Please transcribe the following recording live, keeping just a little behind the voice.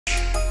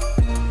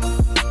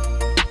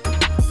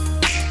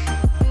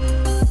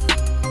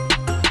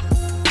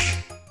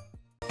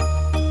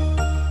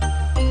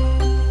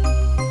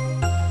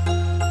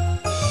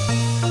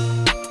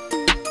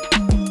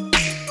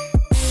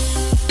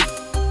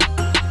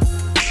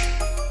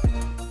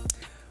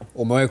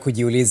Umewahi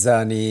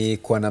kujiuliza ni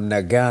kwa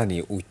namna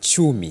gani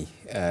uchumi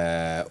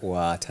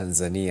wa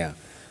Tanzania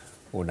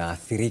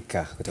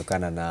unaathirika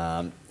kutokana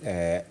na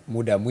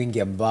muda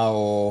mwingi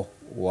ambao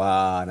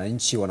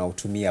wananchi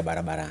wanautumia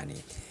barabarani,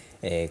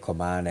 kwa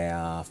maana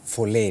ya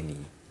foleni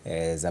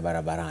za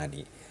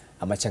barabarani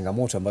ama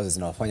changamoto ambazo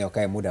zinawafanya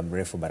wakae muda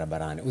mrefu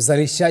barabarani.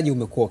 Uzalishaji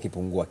umekuwa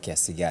ukipungua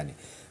kiasi gani?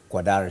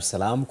 Kwa Dar es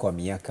Salaam kwa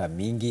miaka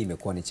mingi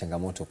imekuwa ni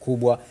changamoto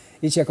kubwa,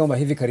 licha ya kwamba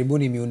hivi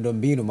karibuni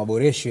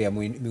maboresho ya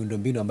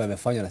miundombinu ambayo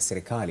yamefanywa na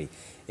serikali,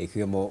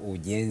 ikiwemo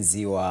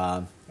ujenzi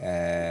wa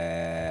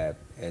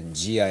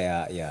njia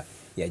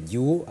ya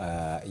juu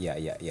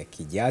ya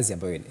Kijazi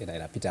ambayo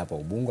inapita hapa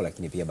Ubungo,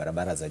 lakini pia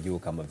barabara za juu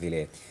kama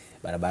vile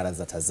barabara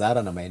za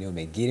Tazara na maeneo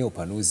mengine,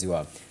 upanuzi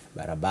wa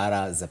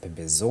barabara za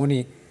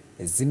pembezoni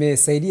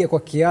zimesaidia kwa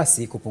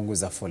kiasi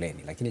kupunguza foleni,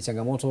 lakini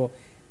changamoto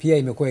pia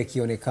imekuwa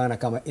ikionekana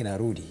kama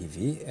inarudi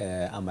hivi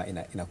ama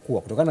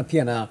inakuwa kutokana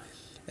pia na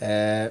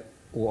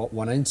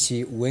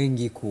wananchi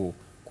wengi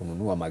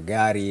kununua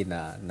magari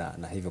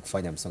na hivyo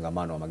kufanya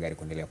msongamano wa magari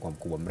kuendelea kuwa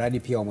mkubwa. Mradi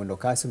pia wa mwendo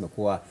kasi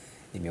umekuwa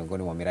ni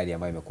miongoni mwa miradi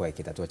ambayo imekuwa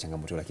ikitatua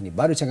changamoto, lakini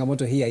bado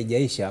changamoto hii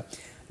haijaisha,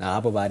 na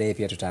hapo baadaye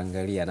pia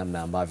tutaangalia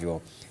namna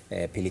ambavyo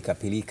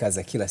pilika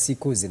za kila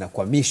siku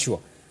zinakwamishwa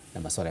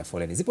na masuala ya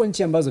foleni. Zipo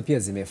nchi ambazo pia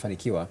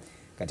zimefanikiwa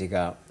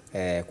katika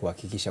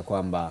kuhakikisha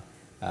kwamba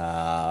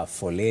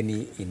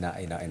foleni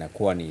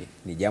inakuwa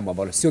ni jambo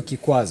ambalo sio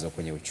kikwazo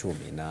kwenye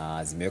uchumi,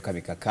 na zimeweka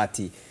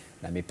mikakati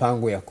na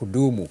mipango ya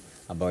kudumu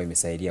ambayo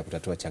imesaidia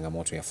kutatua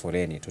changamoto ya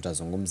foleni.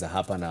 Tutazungumza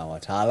hapa na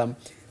wataalam,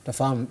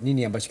 tutafahamu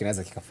nini ambacho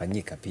kinaweza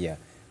kikafanyika pia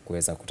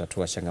kuweza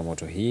kutatua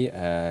changamoto hii.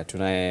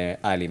 Tunaye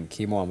Ali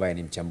Mkimo ambaye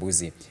ni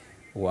mchambuzi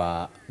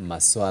wa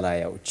masuala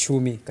ya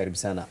uchumi. Karibu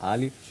sana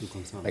Ali.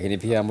 Shukrani sana. Lakini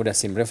pia muda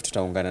si mrefu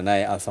tutaungana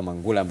naye Alpha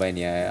Mangula ambaye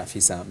ni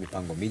afisa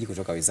mipango miji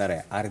kutoka Wizara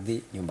ya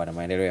Ardhi, Nyumba na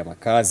Maendeleo ya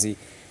Makazi.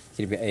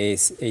 Lakini pia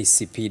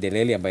ACP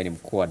Deleli ambaye ni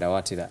mkuu wa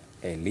dawati la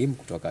elimu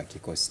kutoka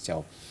kikosi cha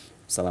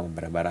usalama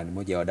barabarani,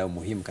 mmoja wa wadau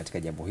muhimu katika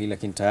jambo hili.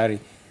 Lakini tayari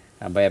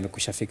ambaye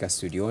amekushafika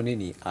studioni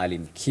ni Ali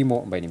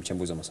Mkimo ambaye ni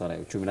mchambuzi wa masuala ya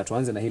uchumi. Na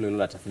tuanze na hilo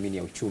la tathmini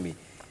ya uchumi.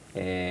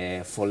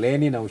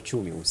 Foleni na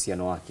uchumi,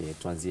 uhusiano wake,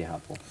 tuanzie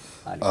hapo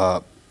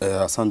Ali.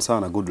 Asante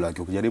sana, good luck.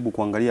 Ukijaribu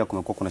kuangalia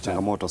kumekuwa kuna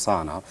changamoto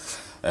sana.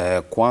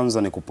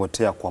 Kwanza ni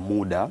kupotea kwa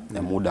muda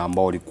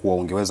ambao ulikuwa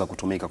ungeweza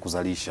kutumika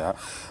kuzalisha,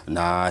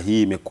 na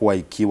hii imekuwa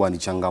ikiwa ni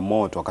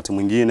changamoto. Wakati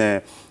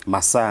mwingine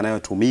masaa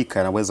yanayotumika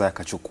yanaweza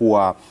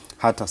yakachukua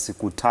hata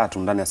siku 3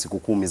 ndani ya siku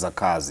 10 za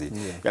kazi.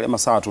 Yale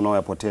masaa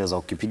tunayoyapoteza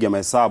ukipiga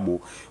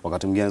mahesabu,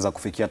 wakati mwingine inaweza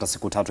kufikia hata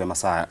siku 3 ya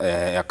masaa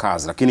ya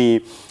kazi.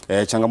 Lakini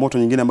changamoto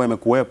nyingine ambayo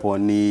imekuwepo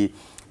ni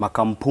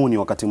makampuni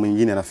wakati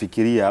mwingine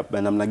yanafikiria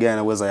namna gani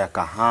yanaweza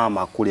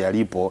yakahama kule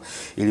yalipo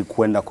ili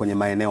kwenda kwenye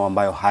maeneo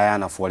ambayo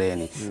hayana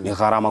foleni. Ni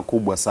gharama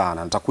kubwa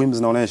sana. Takwimu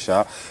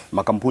zinaonyesha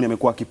makampuni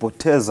yamekuwa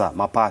yakipoteza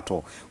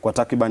mapato kwa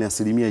takriban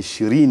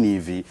 20%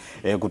 hivi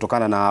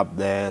kutokana na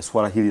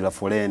swala hili la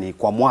foleni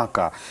kwa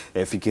mwaka.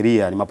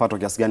 Fikiria ni mapato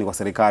kiasi gani kwa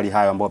serikali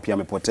hayo ambayo pia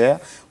yamepotea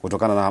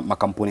kutokana na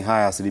makampuni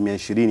haya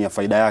 20% ya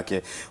faida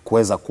yake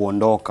kuweza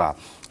kuondoka.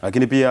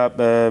 Lakini pia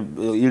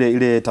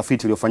ile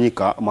tafiti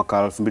iliyofanyika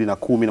mwaka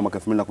 2010 na mwaka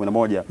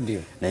 2011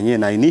 na yenyewe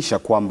inaainisha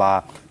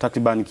kwamba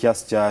takriban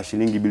kiasi cha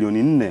shilingi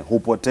bilioni 4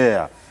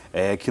 hupotea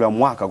kila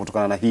mwaka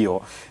kutokana na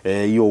hiyo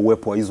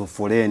uwepo wa hizo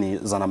foleni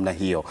za namna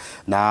hiyo.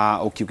 Na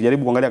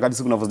ukijaribu kuangalia kadri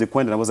siku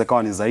zinavyokwenda inaweza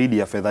ikawa ni zaidi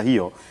ya fedha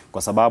hiyo,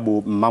 kwa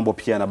sababu mambo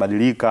pia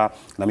yanabadilika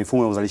na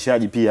mifumo ya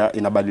uzalishaji pia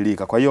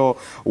inabadilika. Kwa hiyo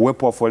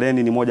uwepo wa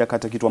foleni ni moja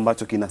kati ya kitu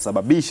ambacho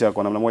kinasababisha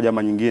kwa namna moja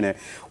ama nyingine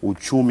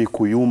uchumi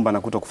kuyumba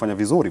na kutokufanya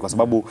vizuri, kwa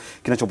sababu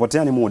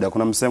kinachopotea ni muda.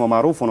 Kuna msemo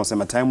maarufu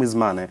unaosema time is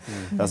money.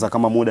 Sasa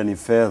kama muda ni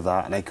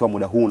fedha, na ikiwa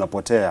muda huu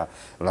unapotea,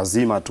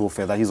 lazima tu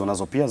fedha hizo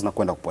nazo pia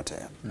zinakwenda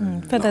kupotea.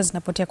 Fedha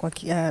zinapotea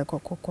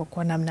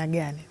kwa namna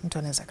gani? Mtu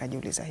anaweza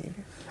kujiuliza hivi.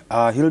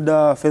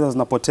 Hilda, fedha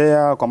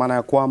zinapotea kwa maana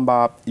ya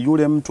kwamba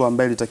yule mtu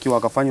ambaye alitakiwa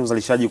akafanya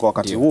uzalishaji kwa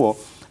wakati huo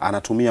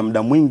anatumia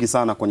muda mwingi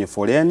sana kwenye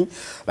foleni.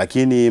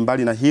 Lakini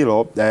mbali na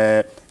hilo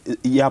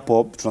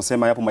yapo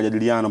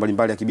majadiliano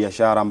mbalimbali ya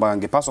kibiashara ambayo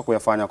angepaswa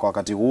kuyafanya kwa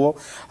wakati huo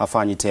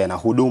hafanyi tena.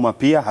 Huduma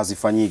pia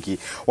hazifanyiki.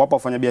 Wapo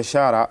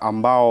wafanyabiashara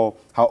ambao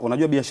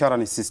unajua biashara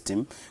ni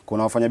system.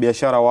 Kuna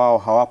wafanyabiashara wao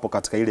hawapo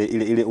katika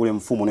ule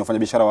mfumo, ni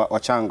wafanyabiashara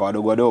wachanga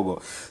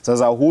wadogo.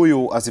 Sasa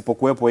huyu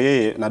asipokuwepo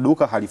yeye na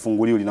duka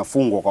halifunguliwi,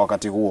 linafungwa kwa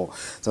wakati huo.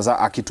 Sasa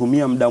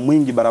akitumia muda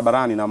mwingi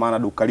barabarani, na maana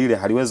duka lile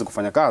haliwezi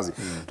kufanya kazi.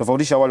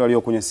 Tofautisha wale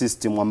walio kwenye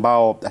system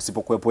ambao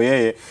asipokuwepo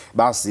yeye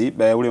basi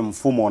ule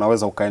mfumo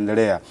unaweza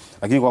ukaendelea.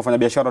 Lakini kwa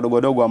wafanyabiashara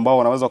wadogo ambao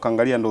wanaweza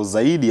kaangalia ndo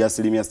zaidi ya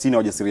 60% wa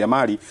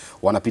wajasiriamali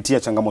wanapitia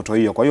changamoto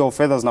hiyo. Kwa hiyo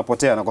fedha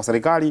zinapotea, na kwa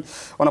serikali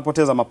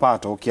wanapoteza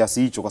mapato kiasi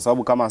kiasi hicho, kwa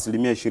sababu kama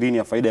 20%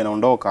 ya faida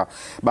inaondoka,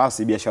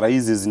 basi biashara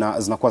hizi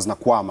zinakuwa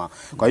zinakwama.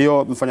 Kwa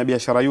hiyo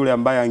mfanyabiashara yule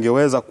ambaye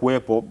angeweza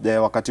kuwepo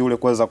wakati ule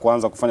kuweza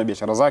kuanza kufanya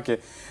biashara zake,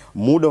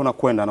 muda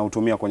unakwenda na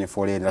utumia kwenye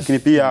foleni. Lakini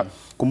pia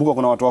kumbuka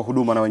kuna watu wa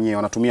huduma na wenyewe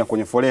wanatumia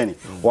kwenye foleni.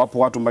 Wapo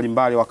watu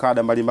mbalimbali,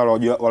 wakada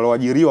mbalimbali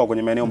walioajiriwa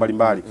kwenye maeneo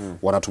mbalimbali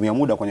wanatumia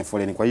muda kwenye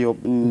foleni. Kwa hiyo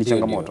ni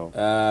changamoto.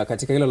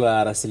 Katika hilo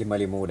la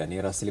rasilimali muda,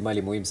 ni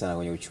rasilimali muhimu sana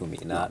kwenye uchumi,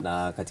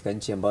 na katika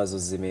nchi ambazo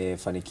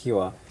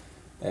zimefanikiwa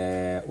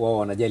wao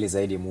wanajali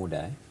zaidi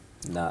muda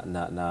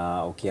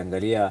na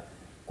ukiangalia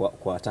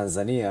kwa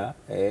Tanzania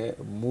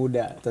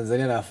muda,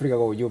 Tanzania na Afrika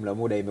kwa ujumla,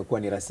 muda imekuwa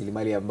ni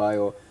rasilimali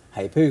ambayo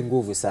haipewi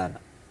nguvu sana,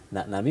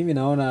 na mimi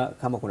naona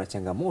kama kuna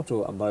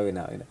changamoto ambayo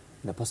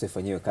inapaswa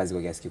ifanyiwe kazi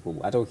kwa kiasi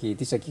kikubwa. Hata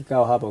ukiitisha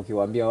kikao hapa,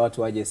 ukiwaambia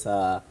watu waje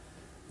saa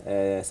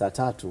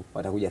 3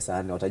 watakuja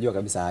saa 4, watajua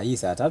kabisa hii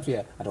saa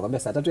 3 atakwambia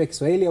saa 3 ya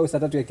Kiswahili au saa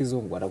 3 ya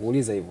Kizungu,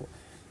 atakuuliza hivyo.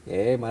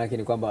 Maana yake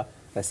ni kwamba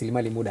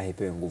rasilimali muda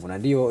haipewi nguvu, na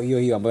ndio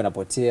hiyo ambayo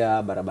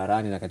inapotea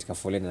barabarani na katika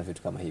foleni na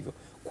vitu kama hivyo.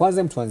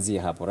 Kwanza mtuanzie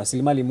hapo,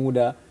 rasilimali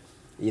muda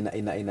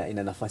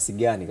ina nafasi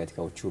gani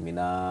katika uchumi,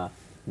 na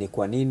ni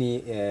kwa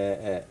nini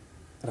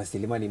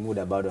rasilimali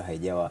muda bado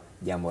haijawa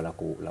jambo la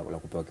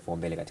kupewa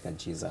kipaumbele katika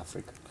nchi za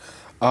Afrika?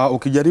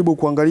 Ukijaribu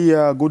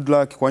kuangalia good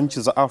luck kwa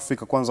nchi za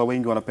Afrika, kwanza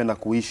wengi wanapenda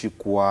kuishi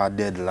kwa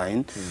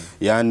deadline.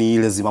 Yani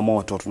ile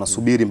zimamoto,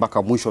 tunasubiri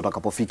mpaka mwisho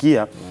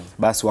utakapofikia,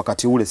 basi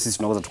wakati ule sisi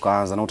tunaweza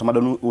tukaanza. Na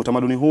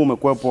utamaduni huu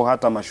umekuwepo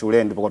hata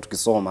mashuleni ndipo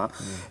tukisoma.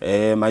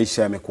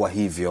 Maisha yamekuwa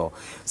hivyo.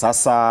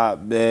 Sasa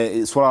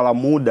swala la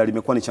muda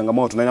limekuwa ni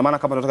changamoto, na ina maana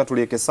kama tunataka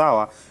tuliweke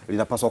sawa,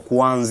 linapaswa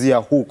kuanzia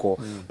huko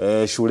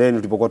shuleni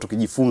tulipokuwa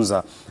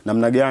tukijifunza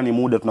namna gani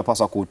muda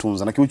tunapaswa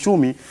kuutunza. Na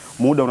kiuchumi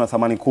muda una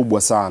thamani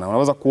kubwa sana.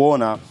 Unaweza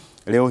kuona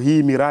leo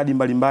hii miradi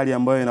mbalimbali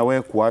ambayo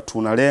inawekwa,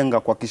 tunalenga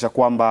kuhakikisha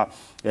kwamba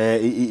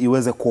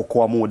iweze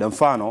kuokoa muda.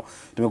 Mfano,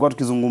 tumekuwa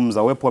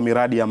tukizungumza uwepo wa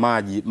miradi ya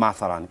maji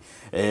mathalan.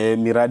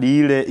 Miradi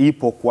ile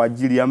ipo kwa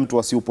ajili ya mtu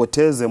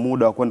asiupoteze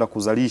muda wa kwenda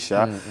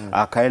kuzalisha,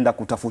 akaenda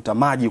kutafuta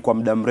maji kwa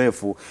muda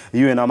mrefu.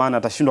 Hiyo ina maana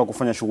atashindwa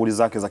kufanya shughuli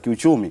zake za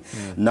kiuchumi.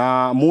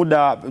 Na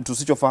muda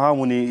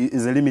tusichofahamu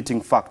is a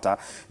limiting factor.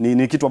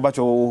 Ni kitu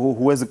ambacho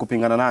huwezi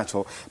kupingana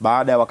nacho.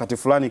 Baada ya wakati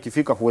fulani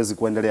ikifika huwezi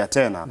kuendelea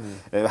tena.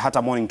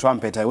 Hata morning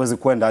trumpet haiwezi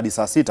kwenda hadi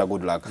saa 6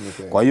 good luck.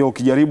 Kwa hiyo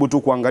ukijaribu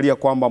tu kuangalia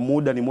kwamba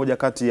muda ni moja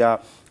kati ya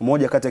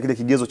kile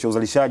kigezo cha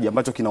uzalishaji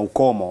ambacho kina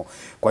ukomo.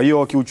 Kwa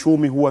hiyo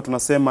kiuchumi huwa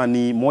tunasema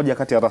ni moja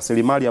kati ya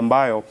rasilimali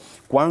ambayo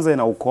kwanza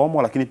ina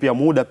ukomo, lakini pia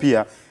muda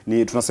pia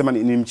tunasema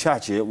ni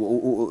mchache,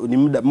 ni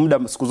muda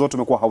siku zote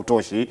umekuwa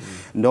hautoshi.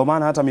 Ndio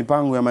maana hata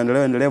mipango ya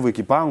maendeleo endelevu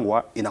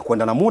ikipangwa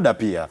inakwenda na muda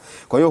pia.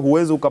 Kwa hiyo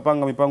huwezi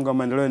ukapanga mipango ya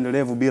maendeleo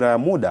endelevu bila ya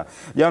muda.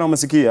 Jana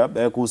umesikia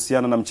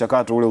kuhusiana na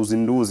mchakato ule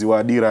uzinduzi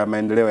wa dira ya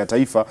maendeleo ya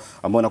taifa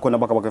ambayo inakwenda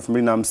mpaka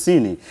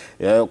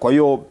 2050. Kwa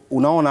hiyo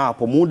unaona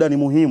hapo muda ni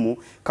muhimu.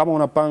 Kama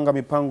unapanga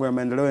mipango ya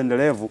maendeleo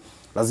endelevu,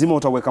 lazima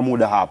utaweka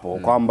muda hapo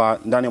kwamba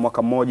ndani ya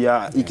mwaka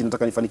mmoja hiki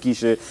nataka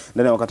nifanikishe,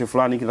 ndani ya wakati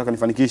fulani hiki nataka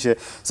nifanikishe.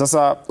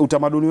 Sasa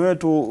utamaduni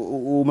wetu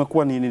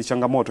umekuwa ni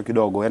changamoto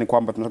kidogo, yani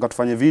kwamba tunataka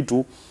tufanye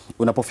vitu,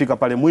 unapofika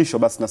pale mwisho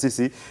basi na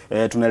sisi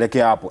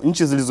tunaelekea hapo.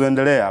 Nchi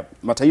zilizoendelea,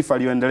 mataifa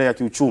yaliyoendelea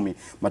kiuchumi,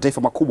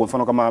 mataifa makubwa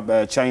mfano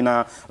kama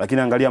China,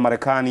 lakini angalia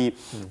Marekani,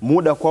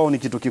 muda kwao ni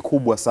kitu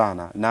kikubwa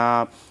sana.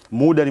 Na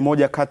muda ni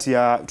moja kati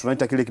ya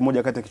tunaita kile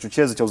kimoja kati ya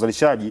kichochezi cha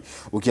uzalishaji,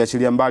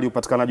 ukiachilia mbali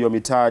upatikanaji wa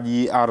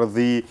mitaji,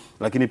 ardhi,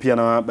 lakini pia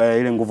na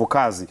ile nguvu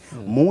kazi.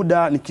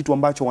 Muda ni kitu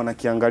ambacho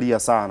wanakiangalia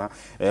sana,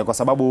 kwa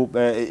sababu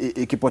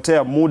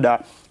ikipotea muda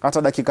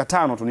hata dakika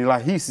 5 tu ni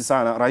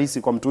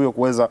rahisi kwa mtu huyo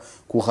kuweza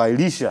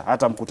kughailisha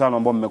hata mkutano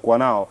ambao mmekuwa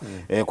nao,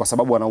 kwa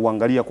sababu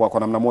anauangalia kwa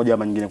namna moja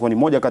ama nyingine. Kwa ni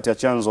moja kati ya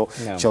chanzo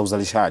cha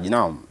uzalishaji.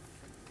 Naam.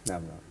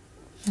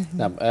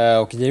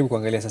 Ukijaribu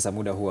kuangalia sasa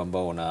muda huu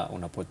ambao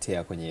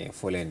unapotea kwenye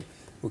foleni,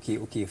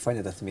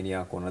 ukifanya tathmini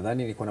yako,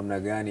 nadhani ni kwa namna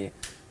gani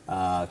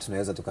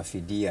tunaweza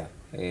tukafidia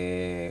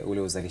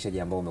ule uzalishaji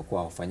ambao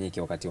umekuwa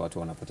hufanyiki wakati watu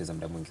wanapoteza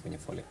muda mwingi kwenye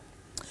foleni?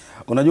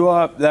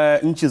 Unajua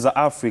nchi za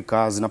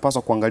Afrika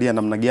zinapaswa kuangalia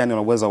namna gani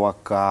wanaweza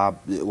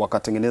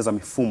wakatengeneza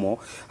mifumo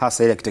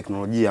hasa ile ya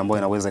kiteknolojia ambayo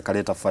inaweza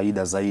ikaleta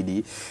faida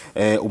zaidi.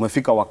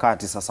 Umefika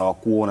wakati sasa wa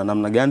kuona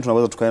namna gani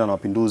tunaweza tukaenda na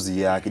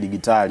mapinduzi ya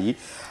kidigitali,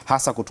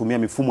 hasa kutumia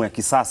mifumo ya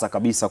kisasa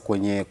kabisa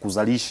kwenye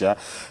kuzalisha,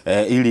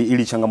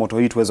 ili changamoto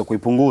hii tuweze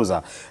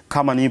kuipunguza.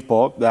 Kama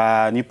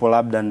nipo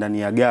labda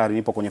ndani ya gari,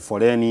 nipo kwenye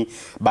foleni,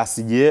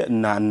 basi je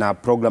na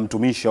program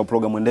tumishi au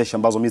program endesha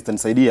ambazo mimi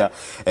zitanisaidia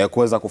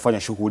kuweza kufanya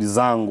shughuli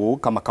zangu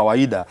kama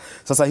kawaida.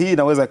 Sasa hii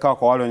inaweza ikawa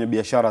kwa wale wenye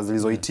biashara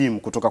zilizohitimu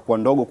kutoka kwa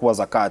ndogo kuwa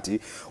za kati.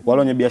 Wale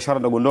wenye biashara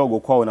ndogo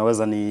kwao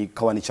inaweza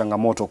kawa ni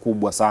changamoto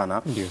kubwa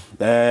sana.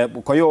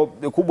 Kwa hiyo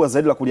kubwa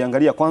zaidi la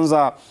kuliangalia,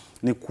 kwanza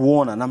ni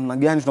kuona namna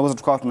gani tunaweza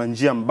tukawa tuna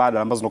njia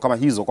mbadala ambazo ndo kama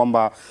hizo,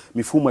 kwamba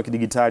mifumo ya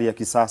kidigitali ya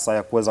kisasa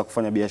ya kuweza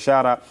kufanya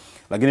biashara,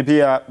 lakini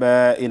pia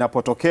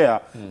inapotokea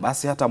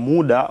basi hata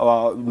muda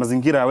wa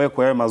mazingira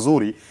yawekwe yawe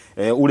mazuri,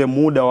 ule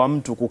muda wa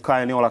mtu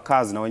kukaa eneo la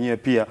kazi na wenyewe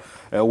pia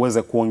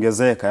uweze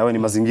kuongezeka, yawe ni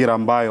mazingira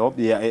ambayo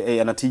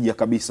yanatija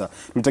kabisa.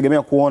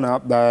 Tunategemea kuona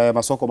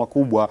masoko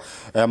makubwa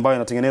ambayo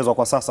yanatengenezwa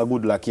kwa sasa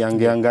good luck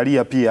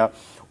yangeangalia pia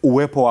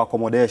uwepo wa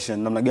accommodation,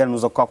 namna gani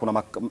unaweza kukaa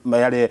kuna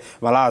yale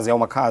malazi au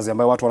makazi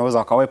ambayo watu wanaweza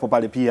wakawepo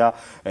pale, pia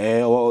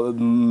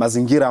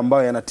mazingira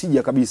ambayo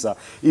yanatija kabisa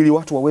ili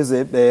watu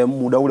waweze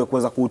muda ule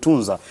kuweza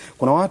kuutunza.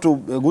 Kuna watu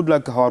good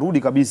luck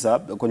hawarudi kabisa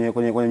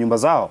kwenye nyumba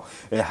zao,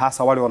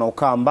 hasa wale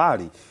wanaokaa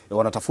mbali,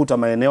 wanatafuta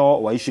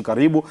maeneo waishi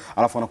karibu,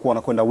 alafu wanakuwa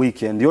wanakwenda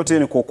weekend. Yote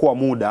ni kuokoa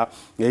muda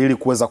ili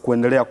kuweza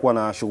kuendelea kuwa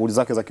na shughuli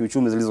zake za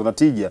kiuchumi zilizo na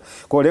tija.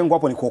 Kwa hiyo lengo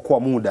hapo ni kuokoa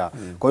muda.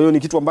 Kwa hiyo ni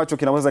kitu ambacho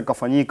kinaweza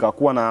kufanyika,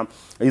 kuwa na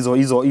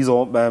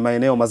hizo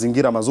maeneo,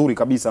 mazingira mazuri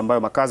kabisa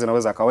ambayo makazi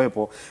yanaweza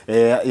yakawepo,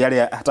 yale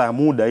hata ya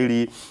muda,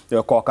 ili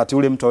kwa wakati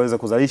ule mtu aweze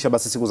kuzalisha,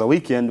 basi siku za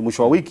weekend,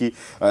 mwisho wa wiki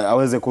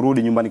aweze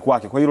kurudi nyumbani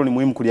kwake. Kwa hiyo ni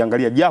muhimu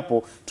kuliangalia,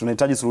 japo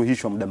tunahitaji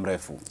suluhisho muda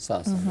mrefu.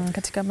 Sasa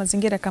katika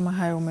mazingira kama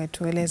hayo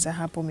umetueleza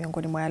hapo,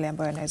 miongoni mwa yale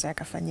ambayo yanaweza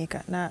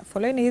yakafanyika, na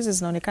foleni hizi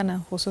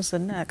zinaonekana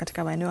hususan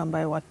katika maeneo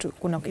ambayo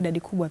kuna idadi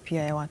kubwa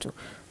pia ya watu,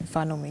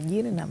 mfano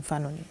mijini na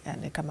mfano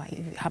ni kama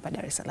hapa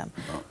Dar es Salaam.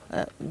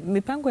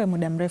 Mipango ya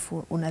muda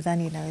mrefu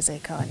unadhani inaweza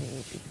ikawa ni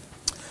ipi?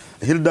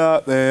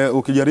 Hilda,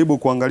 ukijaribu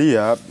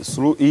kuangalia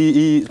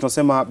hii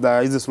tunasema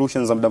hizi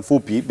solutions za muda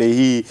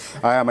mfupi,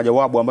 haya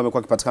majawabu ambayo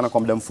yamekuwa yakipatikana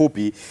kwa muda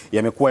mfupi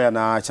yamekuwa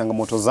yana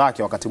changamoto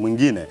zake wakati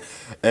mwingine.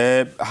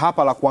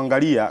 Hapa la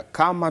kuangalia,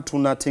 kama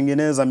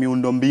tunatengeneza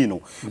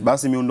miundombinu,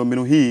 basi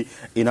miundombinu hii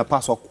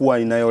inapaswa kuwa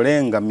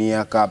inayolenga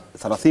miaka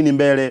 30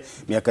 mbele,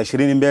 miaka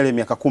 20 mbele,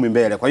 miaka 10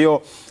 mbele. Kwa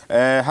hiyo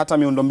hata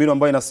miundombinu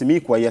ambayo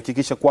inasimikwa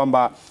ihakikishe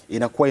kwamba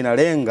inakuwa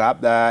inalenga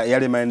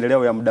yale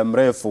maendeleo ya muda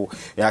mrefu.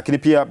 Lakini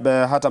pia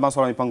hata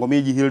masuala ya mipango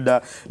miji,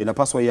 Hilda,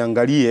 inapaswa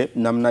iangalie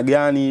namna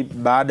gani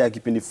baada ya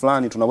kipindi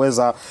fulani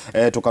tunaweza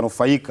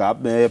tukanufaika,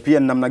 pia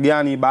namna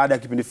gani baada ya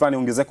kipindi fulani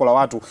ongezeko la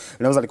watu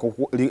linaweza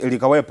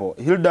likawepo.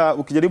 Hilda,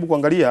 ukijaribu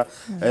kuangalia,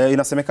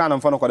 inasemekana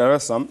mfano kwa Dar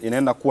es Salaam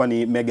inaenda kuwa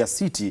ni mega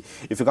city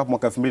ifikapo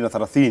mwaka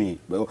 2030,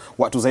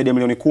 watu zaidi ya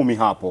milioni 10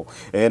 hapo.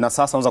 Na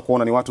sasa unaweza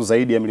kuona ni watu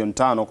zaidi ya milioni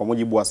 5 kwa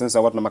mujibu wa sensa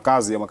ya watu na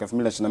makazi ya mwaka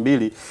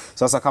 2022.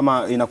 Sasa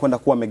kama inakwenda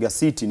kuwa mega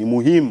city, ni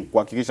muhimu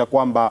kuhakikisha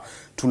kwamba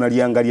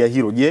tunaliangalia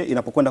hilo. Je,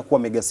 inapokwenda kuwa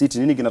mega city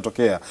nini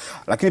kinatokea?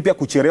 Lakini pia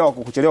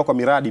kuchelewa kwa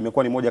miradi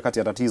imekuwa ni moja kati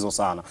ya tatizo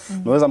sana.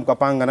 Unaweza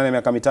mkapanga ndani ya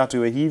miaka 3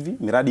 iwe hivi,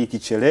 miradi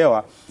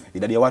ikichelewa,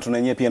 idadi ya watu na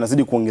yenyewe pia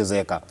inazidi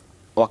kuongezeka.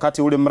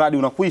 Wakati ule mradi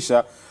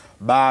unakwisha,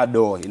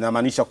 bado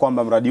inamaanisha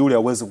kwamba mradi ule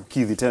hauwezi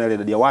kukidhi tena ile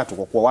idadi ya watu,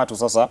 kwa kuwa watu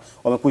sasa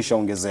wamekwisha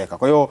ongezeka.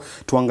 Kwa hiyo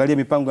tuangalie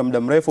mipango ya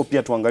muda mrefu,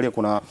 pia tuangalie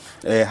kuna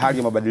hali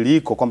ya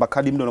mabadiliko, kwamba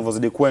kadri muda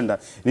unavyozidi kwenda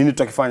nini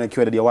tutakifanya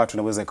ikiwa idadi ya watu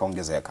inaweza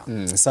ikaongezeka.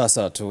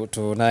 Sasa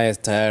tunaye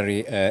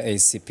tayari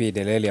ACP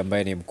Deleli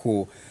ambaye ni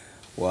mkuu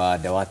wa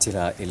dawati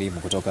la elimu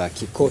kutoka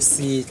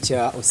kikosi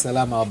cha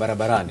usalama wa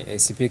barabarani.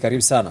 ACP,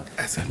 karibu sana.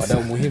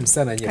 Wadau muhimu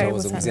sana nyinyi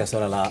mnazungumzia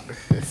swala la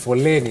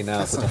foleni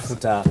na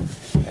kutafuta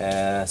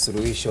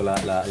suluhisho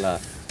la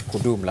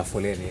kudumu la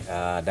foleni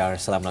Dar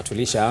es Salaam. Na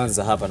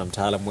tulishaanza hapa na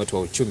mtaalamu wetu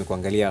wa uchumi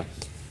kuangalia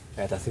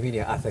tathmini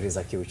ya athari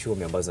za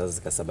kiuchumi ambazo zinaweza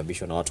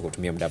zikasababishwa na watu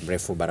kutumia muda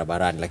mrefu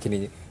barabarani,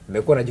 lakini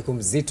mmekuwa na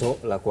jukumu zito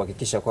la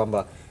kuhakikisha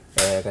kwamba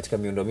katika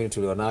miundombinu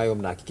tulionayo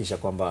mnahakikisha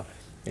kwamba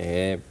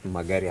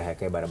magari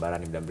hayakae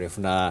barabarani muda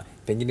mrefu. Na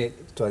pengine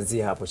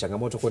tuanzie hapo,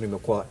 changamoto kwani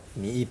imekuwa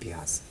ni ipi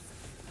hasa?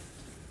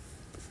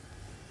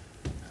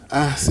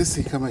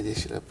 Sisi kama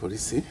jeshi la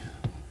polisi,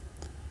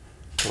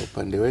 kwa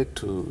upande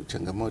wetu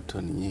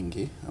changamoto ni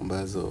nyingi,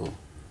 ambazo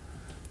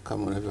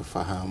kama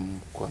unavyofahamu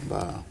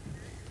kwamba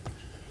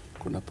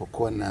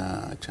kunapokuwa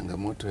na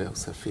changamoto ya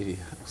usafiri,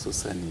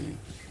 hususan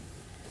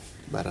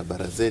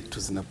barabara zetu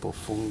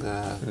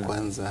zinapofunga,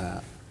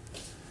 kwanza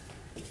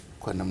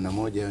kwa namna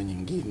moja au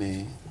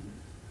nyingine,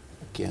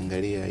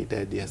 ukiangalia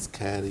idadi ya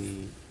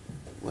askari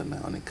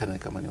wanaonekana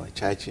kama ni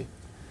wachache,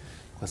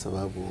 kwa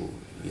sababu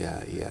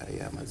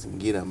ya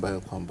mazingira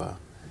ambayo kwamba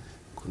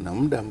kuna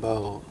muda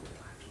ambao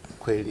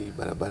kweli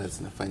barabara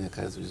zinafanya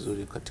kazi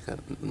vizuri, katika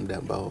muda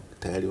ambao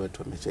tayari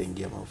watu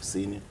wameshaingia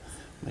maofisini,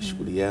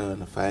 mashughuli yao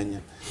wanafanya,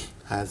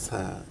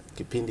 hasa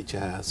kipindi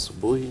cha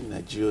asubuhi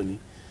na jioni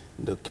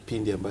ndio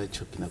kipindi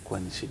ambacho kinakuwa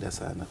ni shida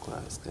sana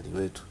kwa askari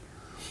wetu.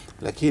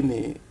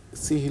 Lakini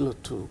si hilo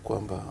tu,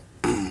 kwamba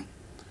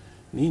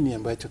nini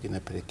ambacho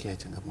kinapelekea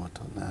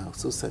changamoto, na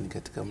hususan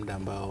katika muda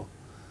ambao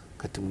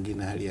wakati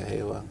mwingine hali ya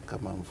hewa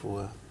kama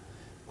mvua,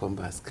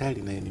 kwamba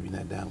askari naye ni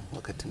binadamu,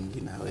 wakati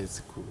mwingine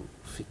hawezi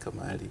kufika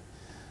mahali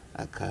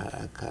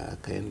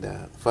akaenda,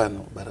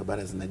 mfano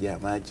barabara zinajaa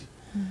maji,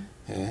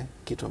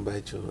 kitu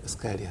ambacho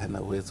askari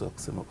hana uwezo wa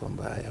kusema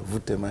kwamba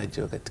yavute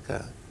maji,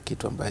 katika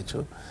kitu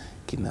ambacho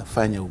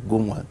kinafanya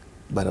ugumu wa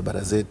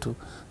barabara zetu,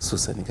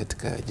 hususan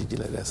katika jiji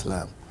la Dar es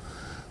Salaam.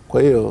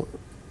 Kwa hiyo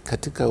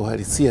katika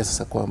uhalisia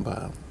sasa,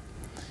 kwamba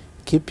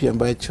kipi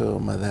ambacho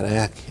madhara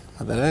yake?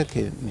 Madhara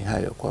yake ni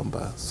hayo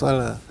kwamba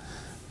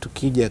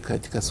tukija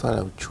katika swala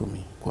la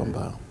uchumi,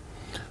 kwamba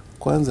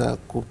kwanza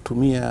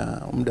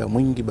kutumia muda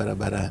mwingi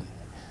barabarani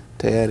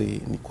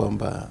tayari ni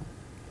kwamba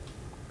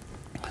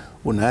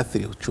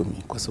unaathiri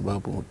uchumi, kwa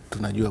sababu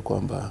tunajua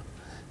kwamba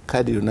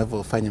kadri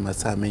unavyofanya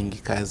masaa mengi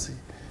kazi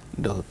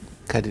ndo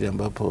kadri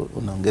ambapo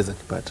unaongeza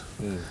kipato.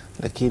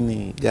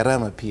 Lakini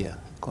gharama pia,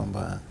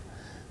 kwamba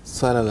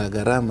swala la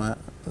gharama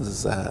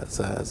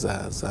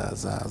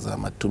za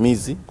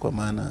matumizi, kwa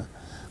maana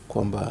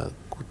kwamba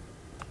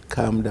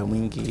kukaa muda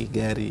mwingi,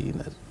 gari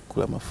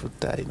inakula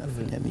mafuta,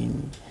 inafanya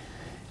nini,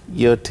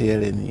 yote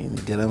yale ni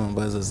gharama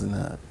ambazo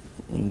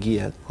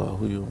zinaingia kwa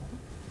huyu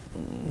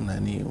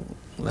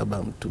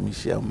labda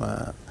mtumishi au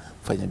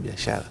mfanya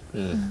biashara.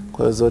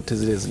 Kwa hiyo zote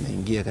zile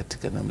zinaingia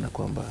katika namna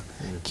kwamba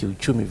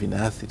kiuchumi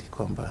vinaathiri,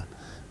 kwamba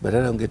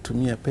badala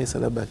ungetumia pesa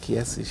labda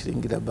kiasi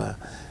shilingi labda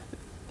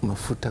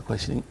mafuta kwa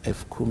shilingi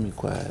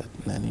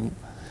 10,000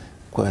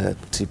 kwa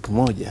trip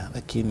moja,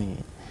 lakini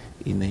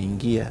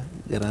inaingia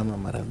gharama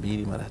mara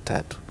 2 mara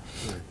 3.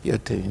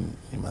 Yote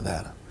ni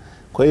madhara.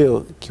 Kwa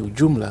hiyo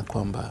kiujumla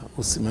kwamba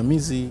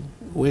usimamizi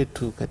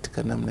wetu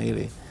katika namna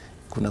ile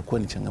kunakuwa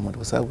ni changamoto,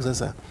 kwa sababu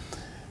sasa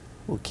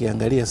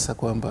ukiangalia sasa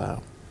kwamba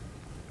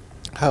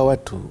hawa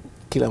watu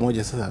kila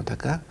moja sasa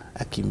anataka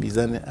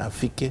akimbizane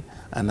afike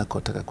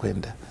anakotaka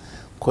kwenda.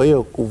 Kwa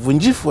hiyo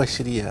uvunjifu wa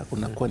sheria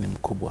unakuwa ni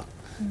mkubwa.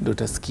 Ndio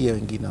utasikia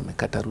wengine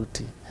wamekata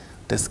ruti,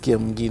 utasikia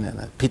mwingine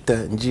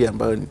anapita njia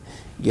ambayo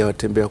ya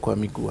watembea kwa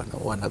miguu,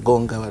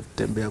 wanagonga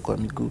watembea kwa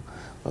miguu,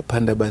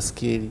 wapanda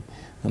baskeli.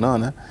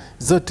 Unaona,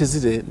 zote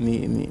zile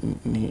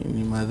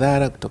ni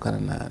madhara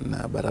kutokana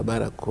na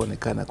barabara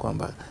kuonekana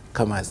kwamba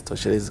kama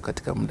hazitoshelezi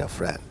katika muda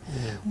fulani.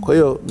 Kwa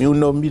hiyo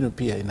miundombinu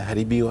pia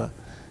inaharibiwa.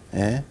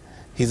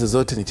 Hizo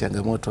zote ni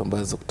changamoto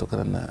ambazo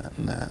kutokana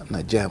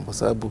na jambo, kwa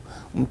sababu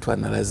mtu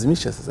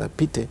analazimisha sasa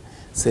apite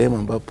sehemu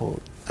ambapo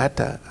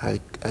hata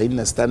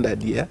haina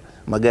standard ya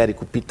magari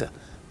kupita,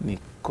 ni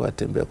kwa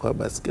watembea kwa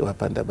baskeli,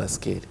 wapanda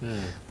baskeli.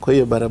 Kwa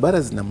hiyo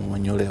barabara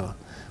zinamonyolewa.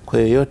 Kwa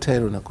hiyo yote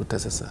hayo unakuta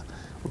sasa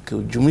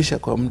ukiujumuisha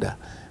kwa muda,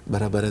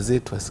 barabara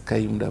zetu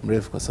asikai muda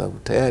mrefu, kwa sababu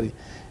tayari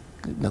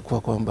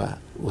nakuwa kwamba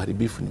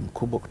uharibifu ni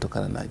mkubwa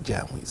kutokana na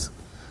jamu hizo.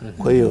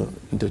 Kwa hiyo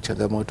ndio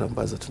changamoto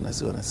ambazo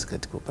tunaziona sisi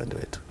katika upande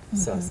wetu.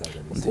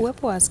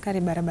 Uwepo wa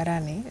askari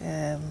barabarani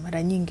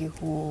mara nyingi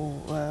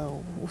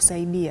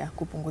husaidia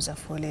kupunguza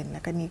foleni,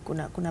 lakini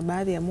kuna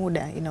baadhi ya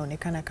muda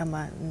inaonekana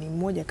kama ni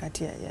moja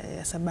kati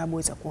ya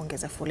sababu za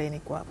kuongeza foleni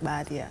kwa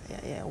baadhi ya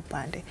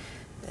upande.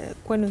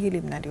 Kwenu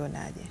hili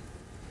mnalionaje?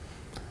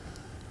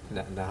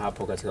 Na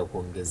hapo katika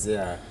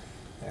kuongezea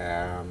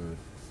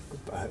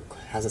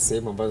hasa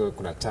sehemu ambazo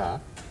kuna taa,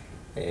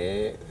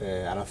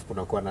 alafu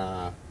kunakuwa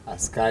na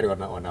askari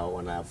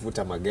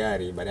wanavuta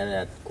magari badala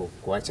ya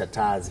kuacha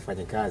taa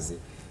zifanye kazi.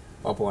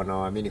 Wapo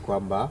wanaoamini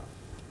kwamba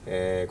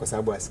kwa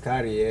sababu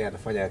askari yeye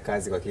anafanya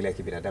kazi kwa kile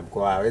kibinadamu,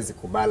 kwa hawezi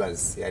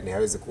kubalance, yani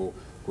hawezi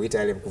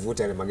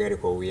kuvuta yale magari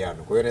kwa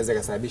uwiano. Kwa hiyo inaweza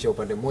kusababisha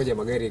upande mmoja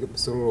magari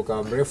msururu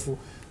kama mrefu,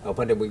 au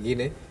upande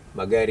mwingine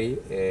magari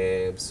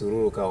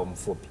msururu kama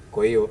mfupi.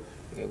 Kwa hiyo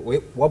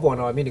wapo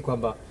wanaoamini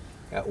kwamba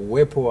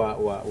uwepo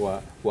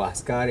wa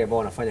askari ambao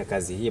wanafanya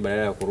kazi hii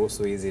badala ya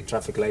kuruhusu hizi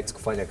traffic lights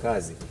kufanya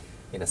kazi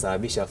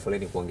inasababisha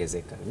foleni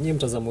kuongezeka. Nyinyi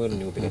mtazamo wenu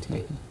ni upi katika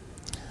hili?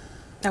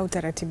 Na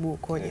utaratibu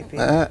ukoje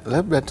pia?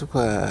 Labda tu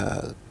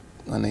kwa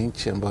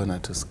wananchi ambao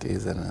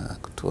wanatusikiliza na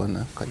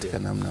kutuona katika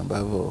namna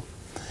ambavyo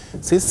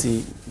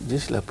sisi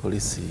jeshi la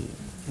polisi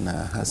na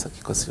hasa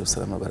kikosi cha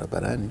usalama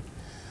barabarani,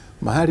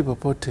 mahali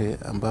popote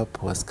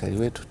ambapo askari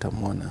wetu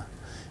tamwona,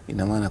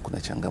 ina maana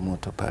kuna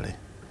changamoto pale.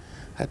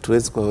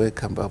 Hatuwezi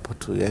kuwaweka ambapo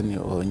tu yani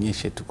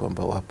waonyeshe tu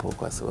kwamba wapo,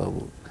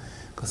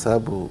 kwa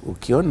sababu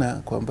ukiona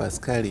kwamba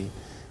askari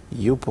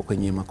yupo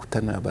kwenye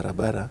makutano ya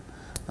barabara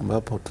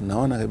ambapo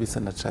tunaona kabisa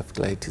na traffic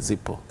light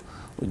zipo,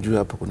 ujue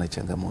hapo kuna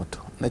changamoto.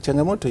 Na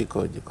changamoto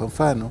ikoje? Kwa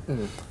mfano,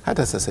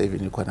 hata sasa hivi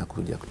nilikuwa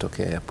nakuja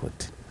kutokea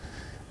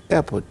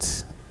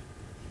airport,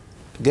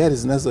 gari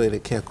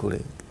zinazoelekea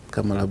kule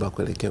kama labda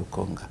kuelekea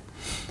Ukonga,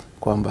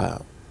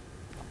 kwamba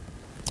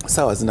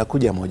sawa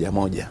zinakuja moja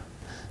moja,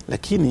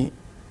 lakini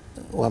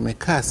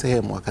wamekaa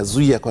sehemu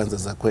wakazuia kwanza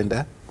za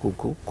kwenda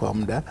huku kwa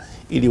muda,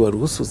 ili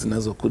waruhusu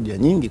zinazokuja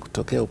nyingi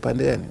kutokea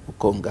upande yani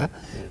Ukonga,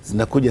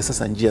 zinakuja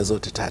sasa njia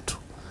zote 3.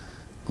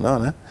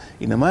 Unaona?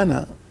 Ina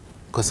maana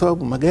kwa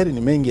sababu magari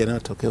ni mengi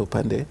yanayotokea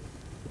upande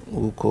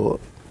huko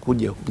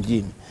kuja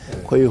mjini.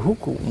 Kwa hiyo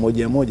huku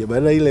moja moja,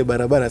 badala ile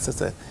barabara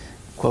sasa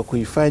kwa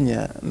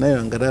kuifanya nayo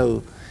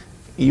angalau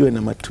iwe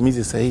na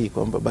matumizi sahihi,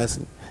 kwamba basi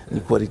ni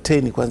kwa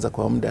retain kwanza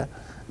kwa muda,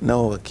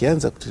 nao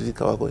wakianza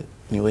kutiririka wako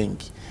ni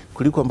wengi,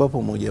 kuliko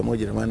ambapo moja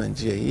moja, na maana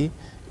njia hii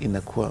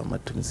inakuwa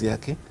matumizi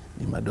yake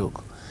ni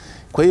madogo.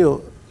 Kwa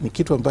hiyo ni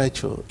kitu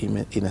ambacho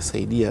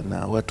inasaidia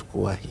na watu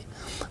kuwahi.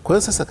 Kwa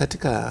hiyo sasa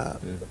katika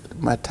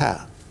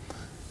mataa,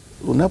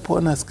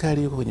 unapoona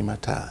askari yuko kwenye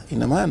mataa,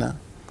 ina maana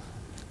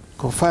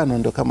kwa mfano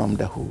ndo kama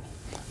muda huu,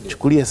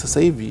 chukulia sasa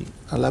hivi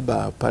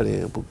labda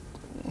pale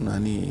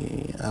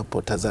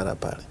hapo Tazara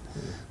pale,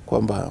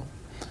 kwamba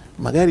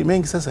magari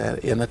mengi sasa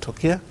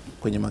yanatokea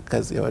kwenye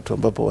makazi ya watu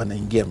ambapo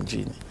wanaingia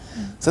mjini.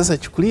 Sasa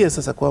chukulia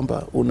sasa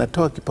kwamba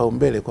unatoa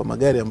kipaumbele kwa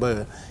magari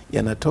ambayo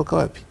yanatoka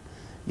wapi?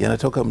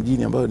 Yanatoka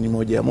mjini ambayo ni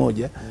moja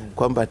moja,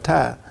 kwamba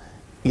taa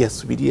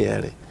yasubirie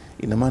yale.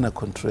 Ina maana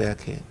control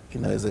yake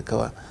inaweza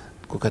kawa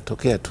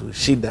kukatokea tu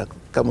shida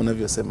kama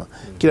unavyosema.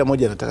 Kila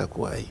mmoja anataka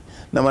kuwahi.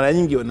 Na mara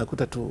nyingi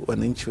wanakuta tu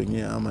wananchi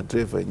wenyewe ama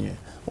driver wenyewe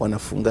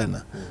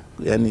wanafungana.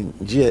 Yaani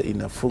njia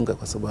inafunga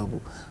kwa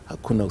sababu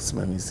hakuna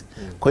usimamizi.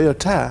 Kwa hiyo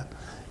taa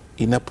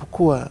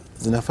inapokuwa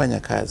zinafanya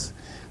kazi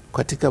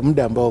katika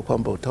muda ambao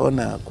kwamba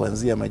utaona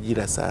kuanzia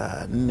majira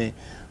saa 4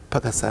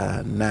 mpaka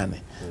saa 8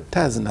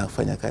 taa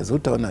zinafanya kazi,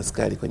 utaona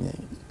askari kwenye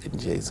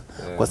njia hizo,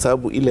 kwa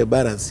sababu ile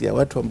balance ya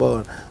watu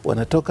ambao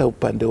wanatoka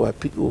upande wa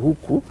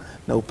huku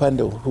na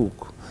upande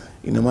huku,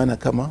 ina maana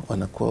kama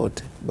wanakuwa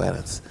wote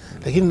balance.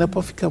 Lakini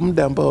napofika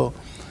muda ambao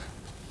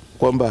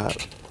kwamba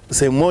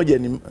sehemu moja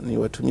ni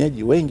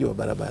watumiaji wengi wa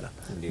barabara,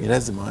 ni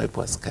lazima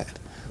wawepo askari.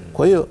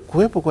 Kwa hiyo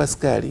kuwepo kwa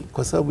askari,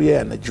 kwa sababu yeye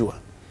anajua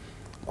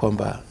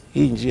kwamba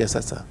hii njia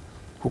sasa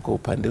huko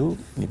upande huu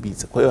ni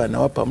biza, kwa hiyo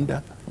anawapa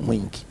muda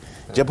mwingi.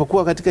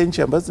 Japokuwa katika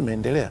nchi ambazo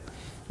zimeendelea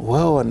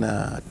wao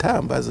wana taa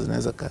ambazo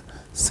zinaweza ka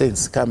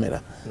sense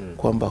kamera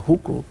kwamba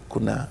huku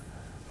kuna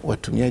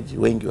watumiaji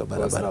wengi wa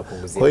barabara,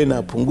 kwa hiyo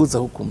inapunguza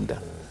huku muda.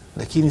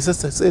 Lakini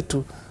sasa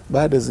zetu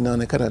bado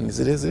zinaonekana ni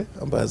zile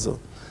ambazo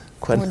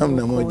kwa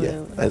namna moja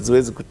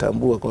haziwezi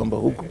kutambua kwamba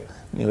huku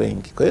ni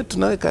wengi. Kwa hiyo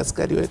tunaweka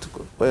askari wetu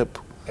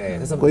kuwepo.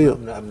 Sasa kwa hiyo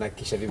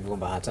mnahakikisha vipi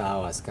kwamba hata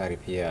hawa askari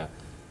pia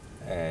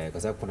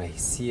kwa sababu kuna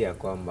hisia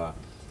kwamba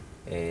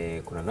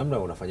kuna namna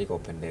unafanyika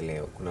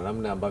upendeleo, kuna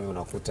namna ambavyo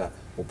unakuta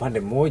upande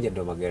mmoja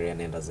ndio magari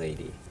yanaenda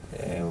zaidi,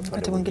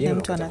 wakati mwingine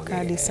mtu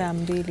anakaa saa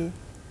 2.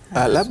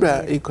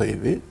 Labda iko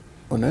hivi,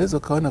 unaweza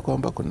ukaona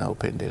kwamba kuna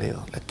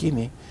upendeleo,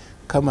 lakini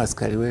kama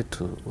askari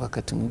wetu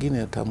wakati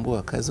mwingine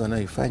utambua kazi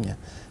wanayoifanya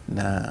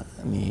na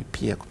ni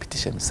pia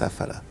kupitisha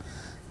misafara.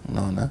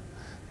 Unaona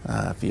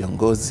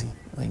viongozi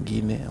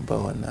wengine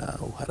ambao wana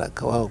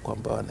uharaka wao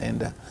kwamba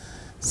wanaenda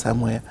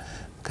somewhere,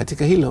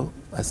 katika hilo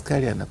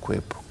askari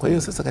anakuwepo. Kwa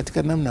hiyo sasa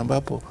katika namna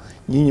ambapo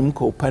nyinyi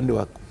mko upande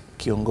wa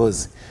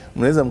kiongozi,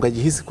 mnaweza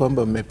mkajihisi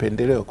kwamba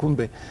mmependelewa,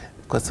 kumbe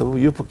kwa sababu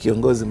yupo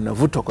kiongozi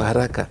mnavutwa kwa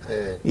haraka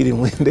ili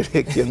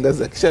muendelee.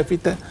 Kiongozi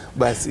akishapita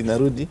basi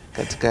inarudi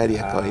katika hali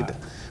ya kawaida.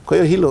 Kwa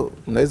hiyo hilo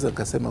mnaweza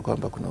ukasema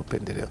kwamba kuna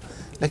upendeleo.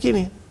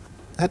 Lakini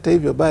hata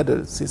hivyo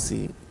bado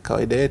sisi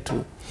kawaida yetu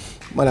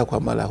mara kwa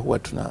mara huwa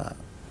tuna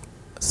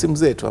simu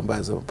zetu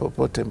ambazo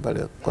popote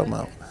pale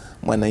kama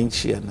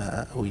mwananchi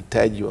ana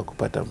uhitaji wa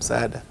kupata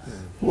msaada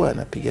huwa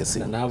anapiga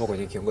simu. Na hapo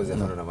kwenye kiongozi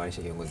afano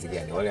unamaanisha kiongozi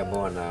gani? Wale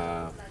ambao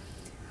wana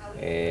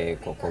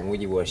kwa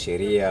mujibu wa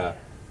sheria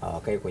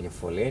hawakai kwenye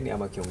foleni,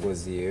 ama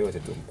kiongozi yoyote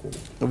tu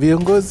mkubwa?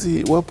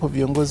 Viongozi wapo,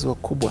 viongozi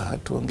wakubwa,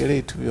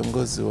 hatuongelei tu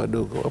viongozi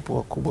wadogo, wapo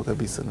wakubwa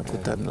kabisa.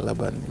 Nakuta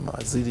labda ni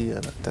mawaziri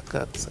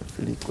anataka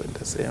kusafiri kwenda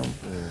sehemu.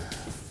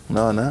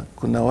 Unaona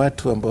kuna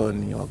watu ambao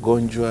ni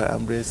wagonjwa,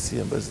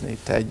 ambulensi ambazo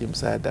zinahitaji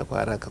msaada kwa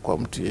haraka kwa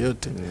mtu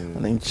yeyote,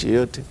 mwananchi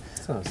yeyote.